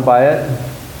bound by it,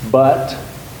 but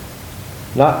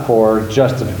not for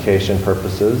justification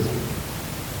purposes,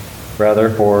 rather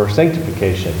for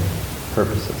sanctification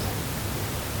purposes.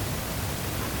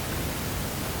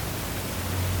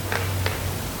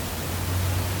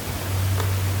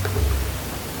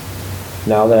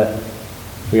 now that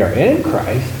we are in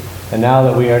Christ, and now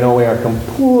that we know we are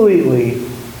completely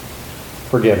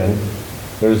forgiven,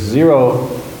 there's zero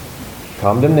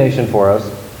condemnation for us.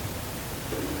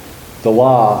 The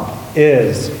law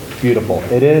is beautiful.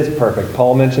 It is perfect.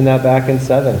 Paul mentioned that back in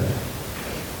 7.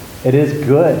 It is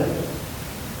good.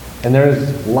 And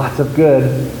there's lots of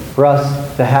good for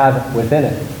us to have within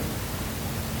it.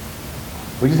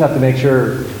 We just have to make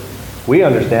sure we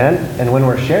understand, and when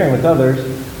we're sharing with others,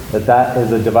 that that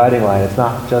is a dividing line. It's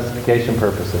not justification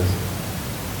purposes.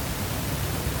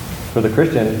 For the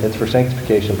Christian, it's for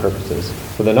sanctification purposes.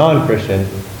 For the non-Christian,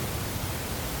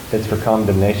 it's for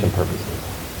condemnation purposes.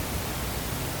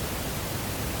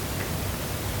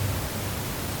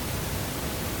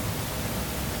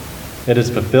 It is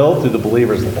fulfilled through the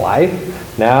believer's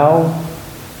life. Now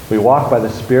we walk by the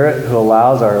Spirit who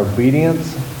allows our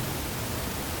obedience.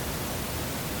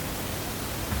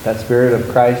 That Spirit of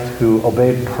Christ who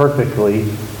obeyed perfectly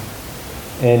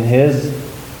in His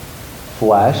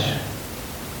flesh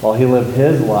while He lived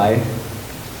His life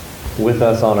with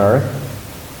us on earth.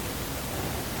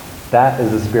 That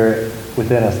is the Spirit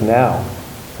within us now.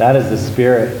 That is the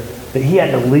Spirit that He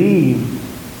had to leave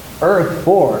earth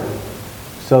for,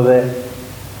 so that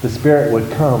the Spirit would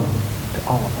come to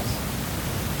all of us.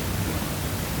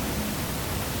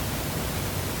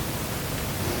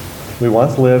 We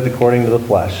once lived according to the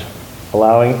flesh,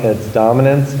 allowing its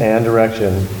dominance and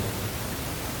direction,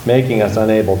 making us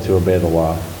unable to obey the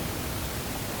law.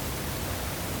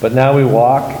 But now we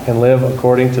walk and live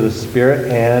according to the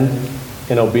Spirit and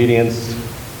in obedience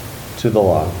to the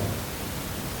law.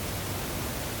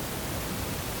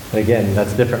 And again,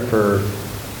 that's different for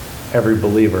every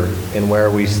believer in where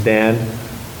we stand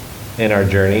in our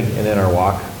journey and in our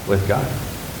walk with God.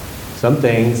 Some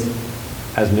things,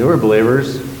 as newer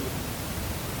believers,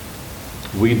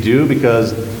 we do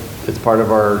because it's part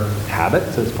of our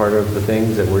habits, it's part of the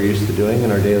things that we're used to doing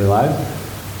in our daily lives.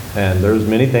 And there's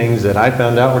many things that I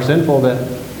found out were sinful that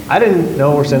I didn't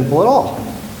know were sinful at all.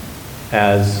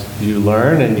 As you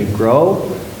learn and you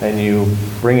grow and you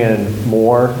bring in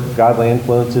more godly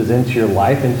influences into your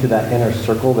life, into that inner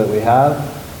circle that we have,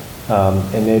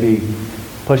 and maybe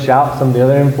push out some of the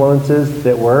other influences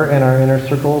that were in our inner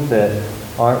circle that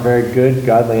aren't very good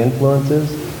godly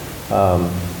influences,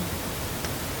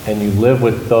 and you live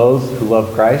with those who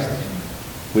love Christ,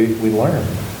 we learn.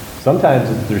 Sometimes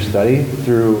it's through study,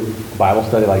 through a Bible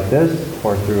study like this,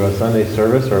 or through a Sunday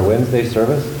service or a Wednesday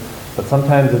service, but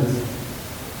sometimes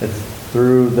it's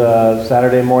through the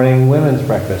Saturday morning women's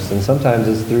breakfast, and sometimes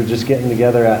it's through just getting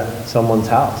together at someone's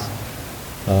house.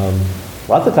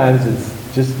 Lots of times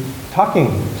it's just talking,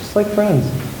 just like friends.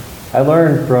 I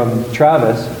learned from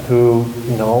Travis, who,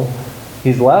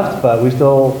 he's left, but we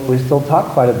still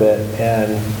talk quite a bit,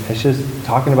 and it's just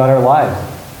talking about our lives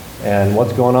and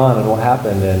what's going on and what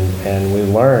happened, and we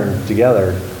learn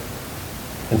together.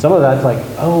 And some of that's like,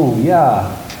 oh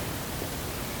yeah,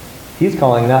 he's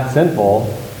calling that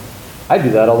sinful. I do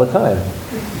that all the time.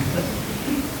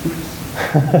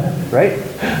 Right?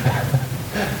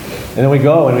 And then we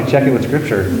go and we check it with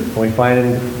Scripture, and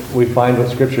we find what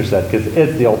Scripture said, because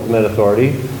it's the ultimate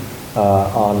authority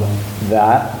on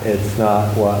that. It's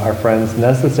not what our friends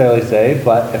necessarily say,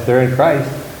 but if they're in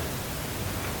Christ,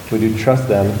 we do trust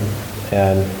them,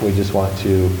 and we just want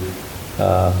to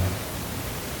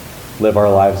live our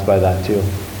lives by that too.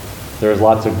 There's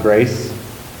lots of grace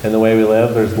in the way we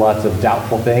live. There's lots of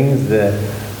doubtful things that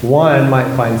one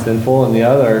might find sinful and the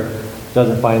other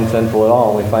doesn't find sinful at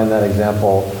all. And we find that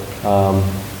example,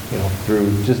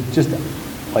 through just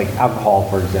like alcohol,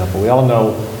 for example. We all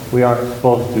know we aren't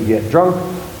supposed to get drunk,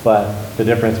 but the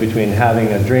difference between having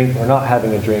a drink or not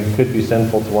having a drink could be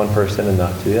sinful to one person and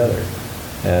not to the other.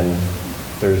 And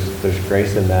there's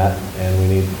grace in that, and we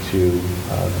need to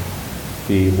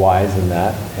be wise in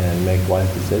that and make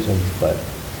wise decisions. But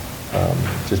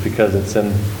just because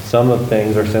some of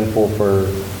things are sinful for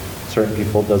certain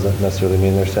people doesn't necessarily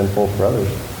mean they're sinful for others.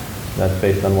 And that's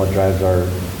based on what drives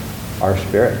our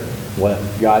spirit. What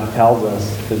God tells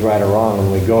us is right or wrong.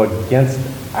 When we go against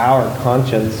our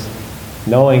conscience,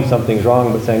 knowing something's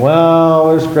wrong, but saying, well,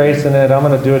 there's grace in it, I'm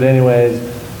going to do it anyways,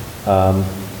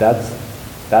 that's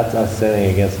us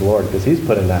sinning against the Lord, because He's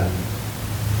putting that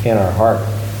in our heart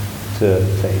to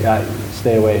say, yeah,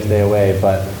 stay away,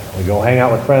 but we go hang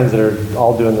out with friends that are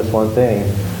all doing this one thing,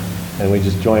 and we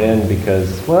just join in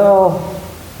because, well,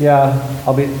 yeah,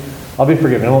 I'll be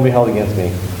forgiven. It won't be held against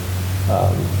me.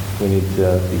 We need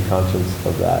to be conscious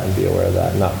of that and be aware of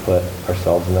that, and not put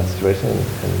ourselves in that situation,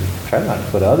 and try not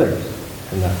to put others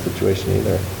in that situation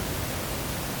either.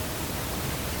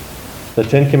 The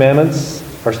 10 Commandments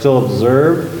are still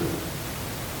observed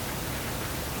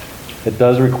It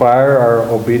does require our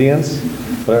obedience,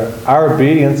 but our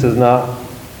obedience is not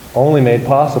only made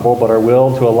possible, but our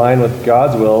will to align with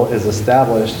God's will is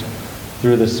established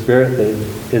through the Spirit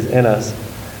that is in us.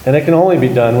 And it can only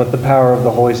be done with the power of the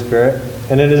Holy Spirit,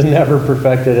 and it is never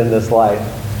perfected in this life.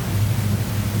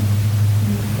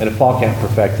 And if Paul can't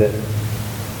perfect it,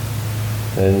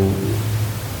 then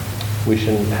we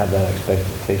shouldn't have that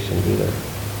expectation either.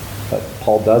 But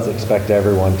Paul does expect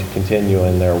everyone to continue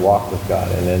in their walk with God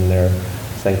and in their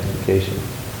sanctification.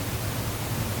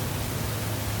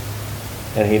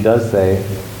 And he does say,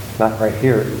 not right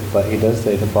here, but he does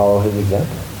say to follow his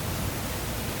example.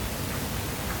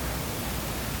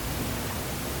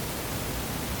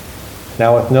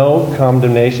 Now with no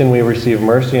condemnation we receive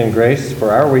mercy and grace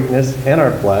for our weakness and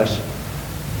our flesh.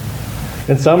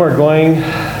 And some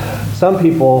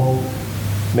people,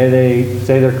 may they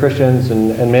say they're Christians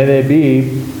and may they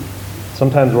be,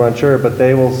 sometimes we're unsure, but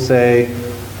they will say,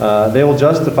 they will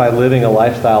justify living a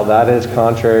lifestyle that is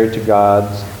contrary to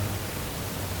God's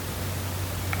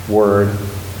word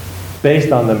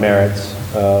based on the merits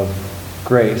of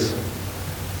grace.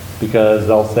 Because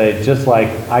they'll say, just like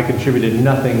I contributed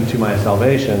nothing to my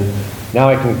salvation, now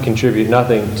I can contribute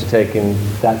nothing to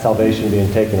that salvation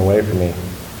being taken away from me.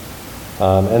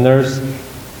 And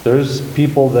there's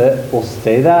people that will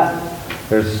say that.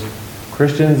 There's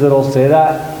Christians that will say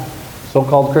that.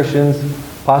 So-called Christians,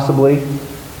 possibly,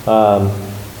 that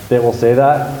will say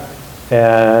that.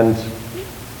 And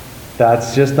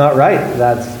that's just not right.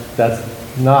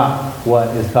 That's not what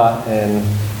is taught in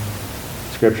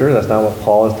Scripture. That's not what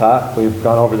Paul has taught. We've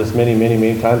gone over this many, many,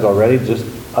 many times already, just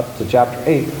up to chapter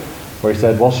 8, where he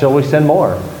said, well, shall we sin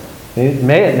more? May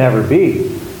it never be.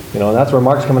 And that's where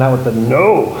Mark's coming out with the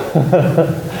no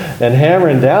and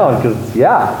hammering down, because,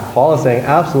 yeah, Paul is saying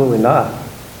absolutely not.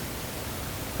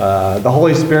 The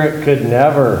Holy Spirit could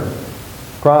never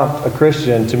prompt a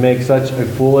Christian to make such a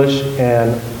foolish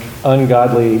and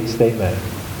ungodly statement.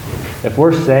 If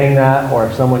we're saying that, or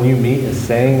if someone you meet is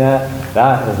saying that,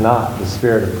 that is not the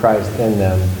Spirit of Christ in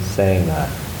them saying that.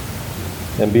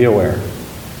 And be aware.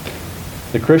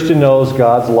 The Christian knows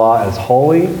God's law is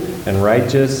holy and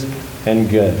righteous and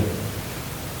good.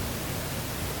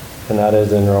 And that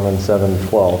is in Romans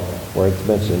 7:12, where it's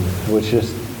mentioned, which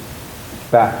is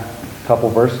back a couple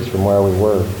verses from where we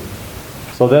were.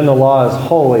 So then the law is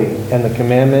holy, and the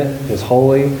commandment is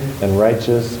holy and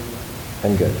righteous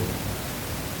and good.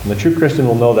 And the true Christian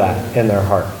will know that in their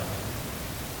heart.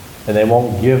 And they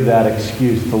won't give that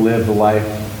excuse to live the life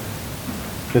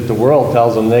that the world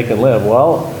tells them they can live.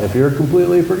 Well, if you're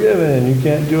completely forgiven and you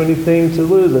can't do anything to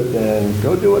lose it, then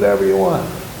go do whatever you want.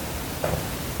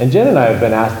 And Jen and I have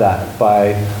been asked that by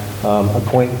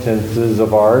acquaintances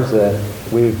of ours that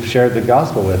we've shared the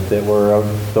gospel with that were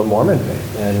of the Mormon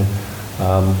faith.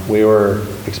 And we were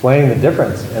explaining the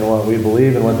difference in what we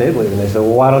believe and what they believe. And they said,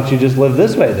 well, why don't you just live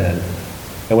this way then?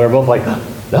 And we were both like,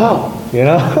 no,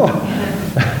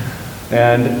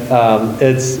 And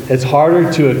it's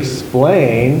harder to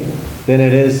explain than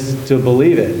it is to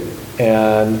believe it.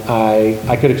 And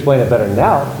I could explain it better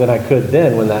now than I could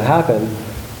then when that happened.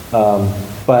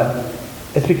 But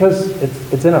it's because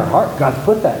it's in our heart. God's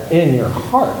put that in your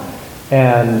heart.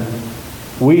 And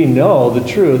we know the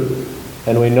truth,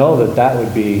 and we know that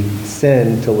would be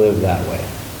sin to live that way.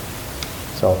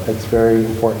 So it's very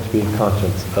important to be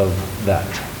conscious of that.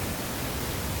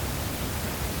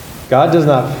 God does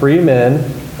not free men.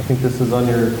 I think this is on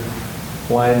your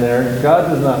line there. God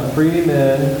does not free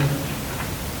men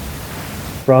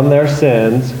from their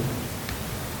sins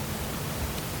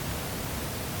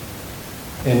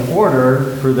in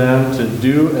order for them to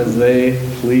do as they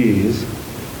please,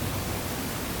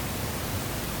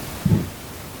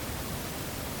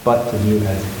 but to do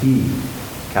as He,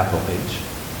 capital H,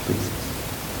 pleases.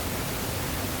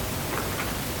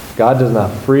 God does not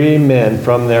free men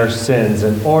from their sins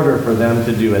in order for them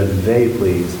to do as they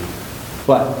please,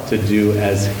 but to do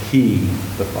as He,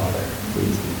 the Father,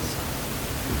 pleases.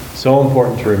 So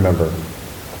important to remember.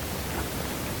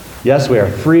 Yes, we are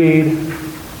freed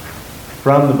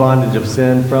from the bondage of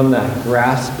sin, from that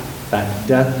grasp, that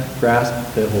death grasp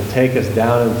that will take us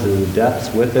down into the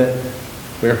depths with it.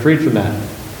 We are freed from that.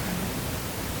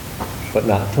 But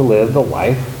not to live the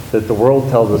life that the world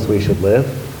tells us we should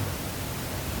live.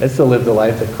 It's to live the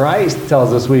life that Christ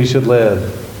tells us we should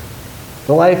live.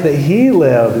 The life that He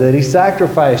lived, that He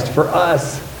sacrificed for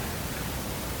us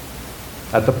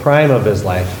at the prime of His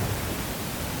life,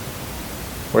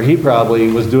 where He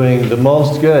probably was doing the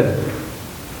most good.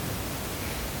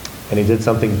 And He did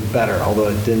something better, although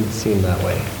it didn't seem that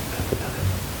way at the time.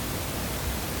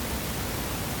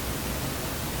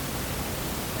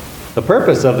 The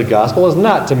purpose of the gospel is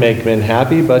not to make men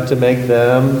happy, but to make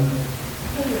them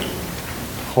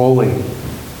holy.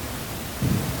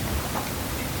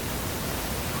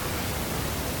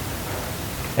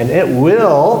 And it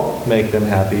will make them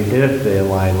happy if they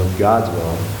align with God's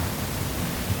will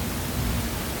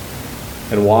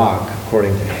and walk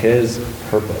according to His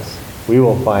purpose. We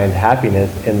will find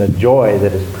happiness in the joy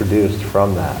that is produced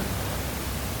from that.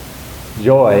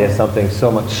 Joy is something so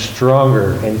much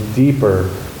stronger and deeper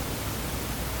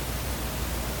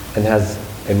and has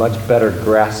a much better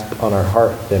grasp on our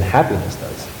heart than happiness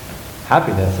does.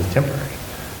 Happiness is temporary.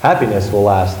 Happiness will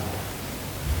last,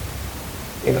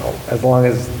 as long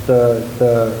as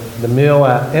the meal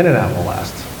at In-N-Out will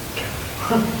last.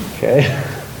 Okay?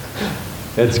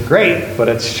 It's great, but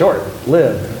it's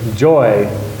short-lived. Joy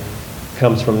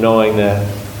comes from knowing that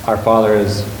our Father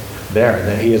is there,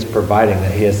 that He is providing,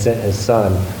 that He has sent His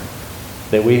Son,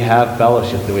 that we have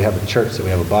fellowship, that we have a church, that we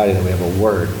have a body, that we have a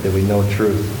word, that we know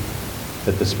truth,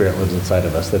 that the Spirit lives inside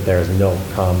of us, that there is no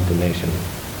condemnation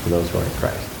for those who are in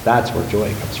Christ. That's where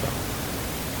joy comes from.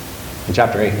 And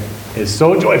chapter 8 is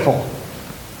so joyful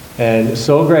and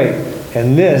so great.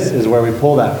 And this is where we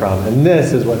pull that from. And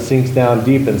this is what sinks down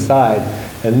deep inside.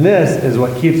 And this is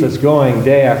what keeps us going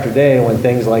day after day when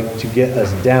things like to get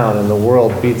us down and the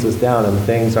world beats us down and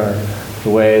things aren't the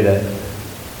way that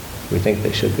we think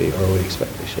they should be or we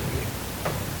expect they should be.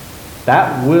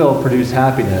 That will produce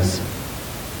happiness,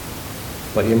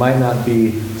 but you might not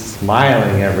be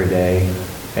smiling every day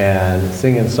and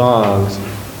singing songs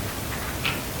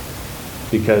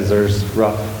because there's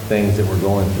rough things that we're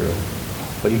going through.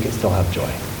 But you can still have joy.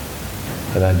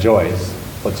 And that joy is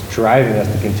what's driving us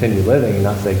to continue living and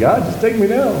not say, God, just take me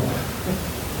now.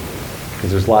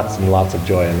 Because there's lots and lots of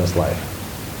joy in this life.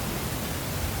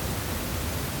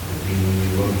 When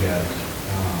you look at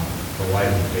the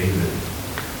life of David,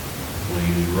 when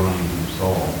he was running from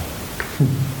Saul,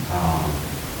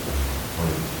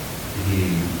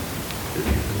 he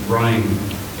was running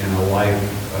in a life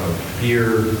of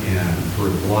fear and for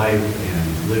his life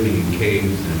and living in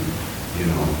caves and, in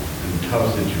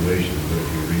tough situations. But if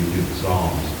you read through the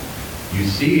Psalms, you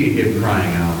see him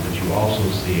crying out, but you also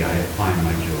see, I find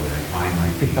my joy, I find my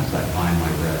peace, I find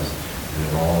my rest. And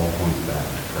it all points back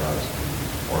to Christ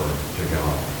or to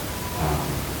God.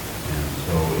 And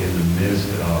so in the midst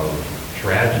of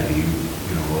tragedy,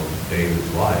 of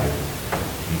David's life,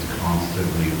 he's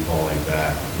constantly falling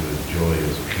back to his joy,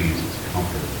 his peace, his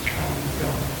comfort, his found in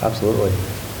God. Absolutely.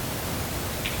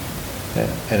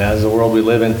 And as the world we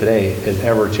live in today is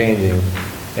ever changing,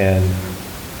 and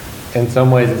in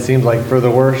some ways it seems like for the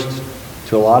worst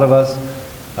to a lot of us,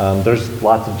 there's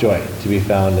lots of joy to be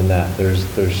found in that.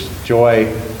 There's joy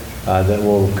that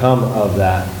will come of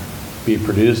that, be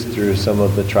produced through some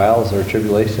of the trials or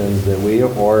tribulations that we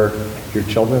or your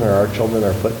children or our children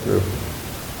are put through.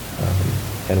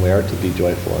 And we are to be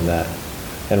joyful in that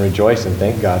and rejoice and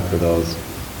thank God for those.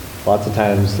 Lots of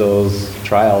times those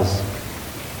trials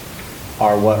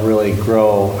are what really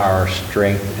grow our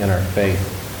strength and our faith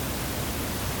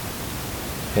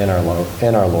in our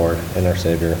Lord and our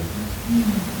Savior.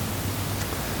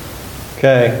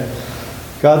 Okay.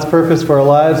 God's purpose for our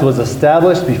lives was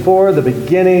established before the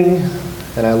beginning,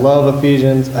 and I love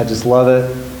Ephesians. I just love it.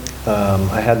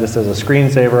 I had this as a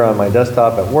screensaver on my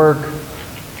desktop at work.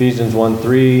 Ephesians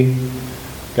 1:3.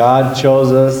 God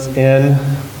chose us in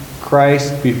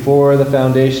Christ before the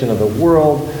foundation of the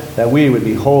world that we would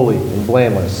be holy and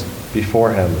blameless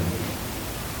before Him.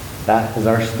 That is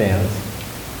our stance,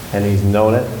 and He's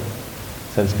known it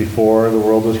since before the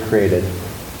world was created,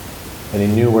 and He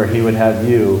knew where He would have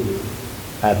you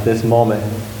at this moment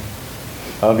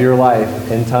of your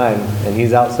life in time, and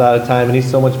He's outside of time, and He's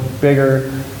so much bigger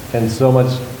and so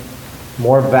much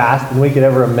more vast than we could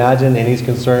ever imagine, and He's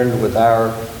concerned with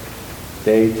our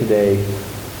day-to-day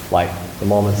life, the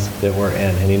moments that we're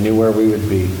in, and He knew where we would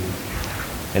be,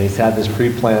 and He's had this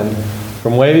pre-planned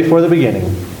from way before the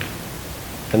beginning,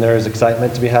 and there is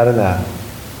excitement to be had in that.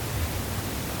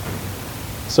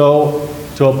 So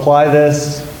to apply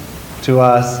this to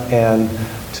us and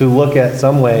to look at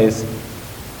some ways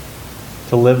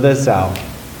to live this out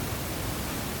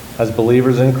as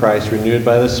believers in Christ, renewed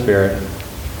by the Spirit,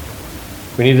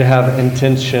 we need to have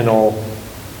intentional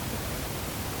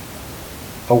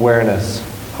awareness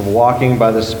of walking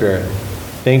by the Spirit,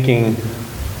 thinking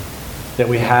that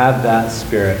we have that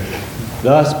Spirit,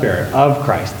 the Spirit of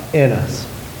Christ in us.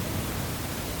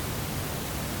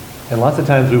 And lots of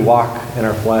times we walk in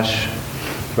our flesh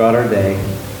throughout our day.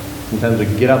 Sometimes we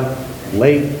get up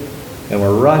late and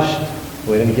we're rushed.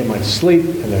 We didn't get much sleep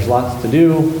and there's lots to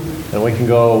do. And we can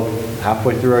go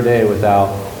halfway through our day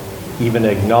without even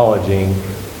acknowledging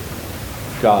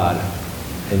God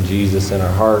and Jesus in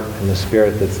our heart and the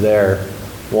Spirit that's there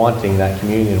wanting that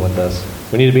communion with us.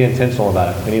 We need to be intentional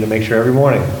about it. We need to make sure every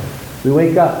morning we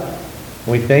wake up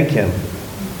and we thank Him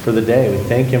for the day. We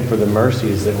thank Him for the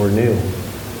mercies that were new,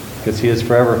 because He is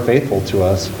forever faithful to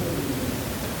us.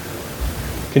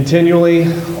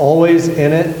 Continually, always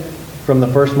in it, from the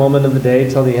first moment of the day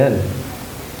till the end.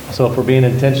 So if we're being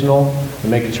intentional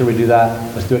and making sure we do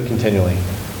that, let's do it continually.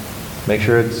 Make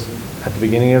sure it's at the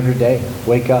beginning of your day.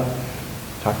 Wake up.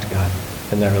 Talk to God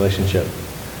in that relationship.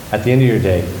 At the end of your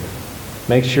day,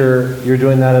 make sure you're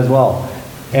doing that as well.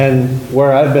 And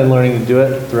where I've been learning to do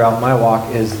it throughout my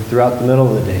walk is throughout the middle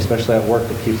of the day, especially at work.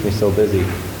 It keeps me so busy.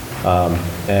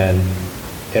 And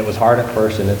it was hard at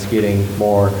first, and it's getting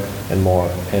more and more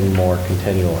and more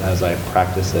continual as I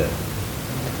practice it.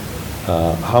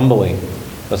 Humbly.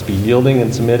 Let's be yielding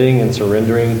and submitting and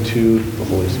surrendering to the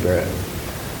Holy Spirit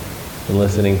and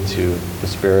listening to the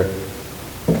Spirit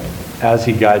as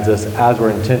He guides us, as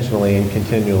we're intentionally and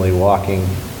continually walking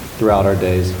throughout our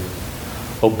days.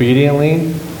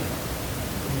 Obediently.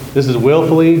 This is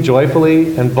willfully,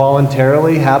 joyfully, and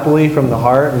voluntarily, happily from the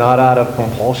heart, not out of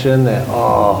compulsion that,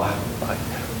 I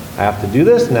have to do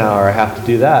this now or I have to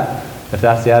do that. If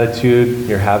that's the attitude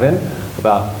you're having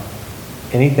about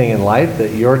anything in life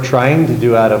that you're trying to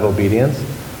do out of obedience,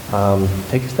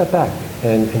 take a step back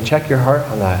and check your heart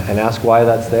on that and ask why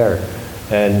that's there.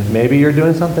 And maybe you're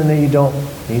doing something that you don't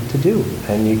need to do,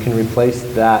 and you can replace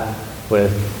that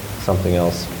with something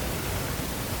else.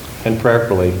 And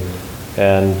prayerfully.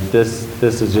 And this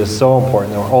is just so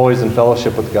important. We're always in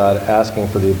fellowship with God, asking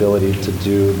for the ability to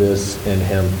do this in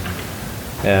Him.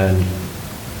 And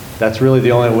that's really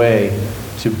the only way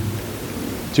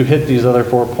to hit these other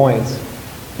 4 points,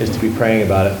 is to be praying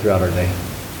about it throughout our day.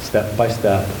 Step by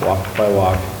step, walk by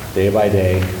walk, day by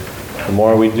day. The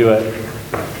more we do it,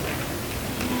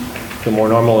 the more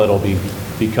normal it'll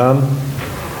become.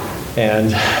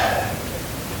 And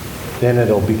then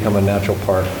it'll become a natural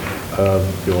part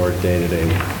of your day-to-day.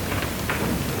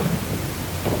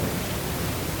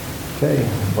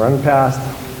 Okay, run past.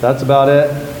 That's about it.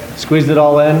 Squeezed it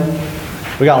all in.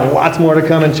 We got lots more to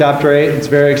come in chapter 8. It's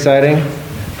very exciting.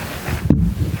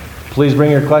 Please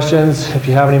bring your questions if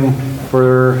you have any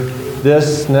for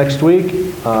this next week.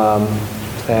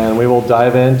 And we will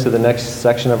dive into the next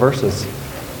section of verses.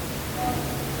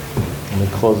 Let me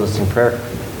close this in prayer.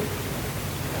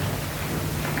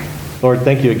 Lord,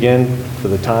 thank you again for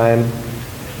the time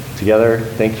together.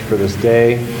 Thank you for this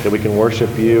day, that we can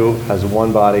worship you as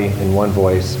one body and one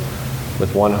voice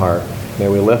with one heart. May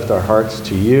we lift our hearts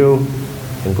to you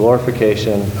in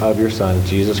glorification of your Son,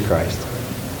 Jesus Christ.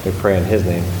 We pray in His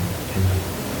name. Amen.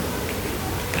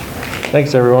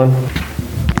 Thanks, everyone.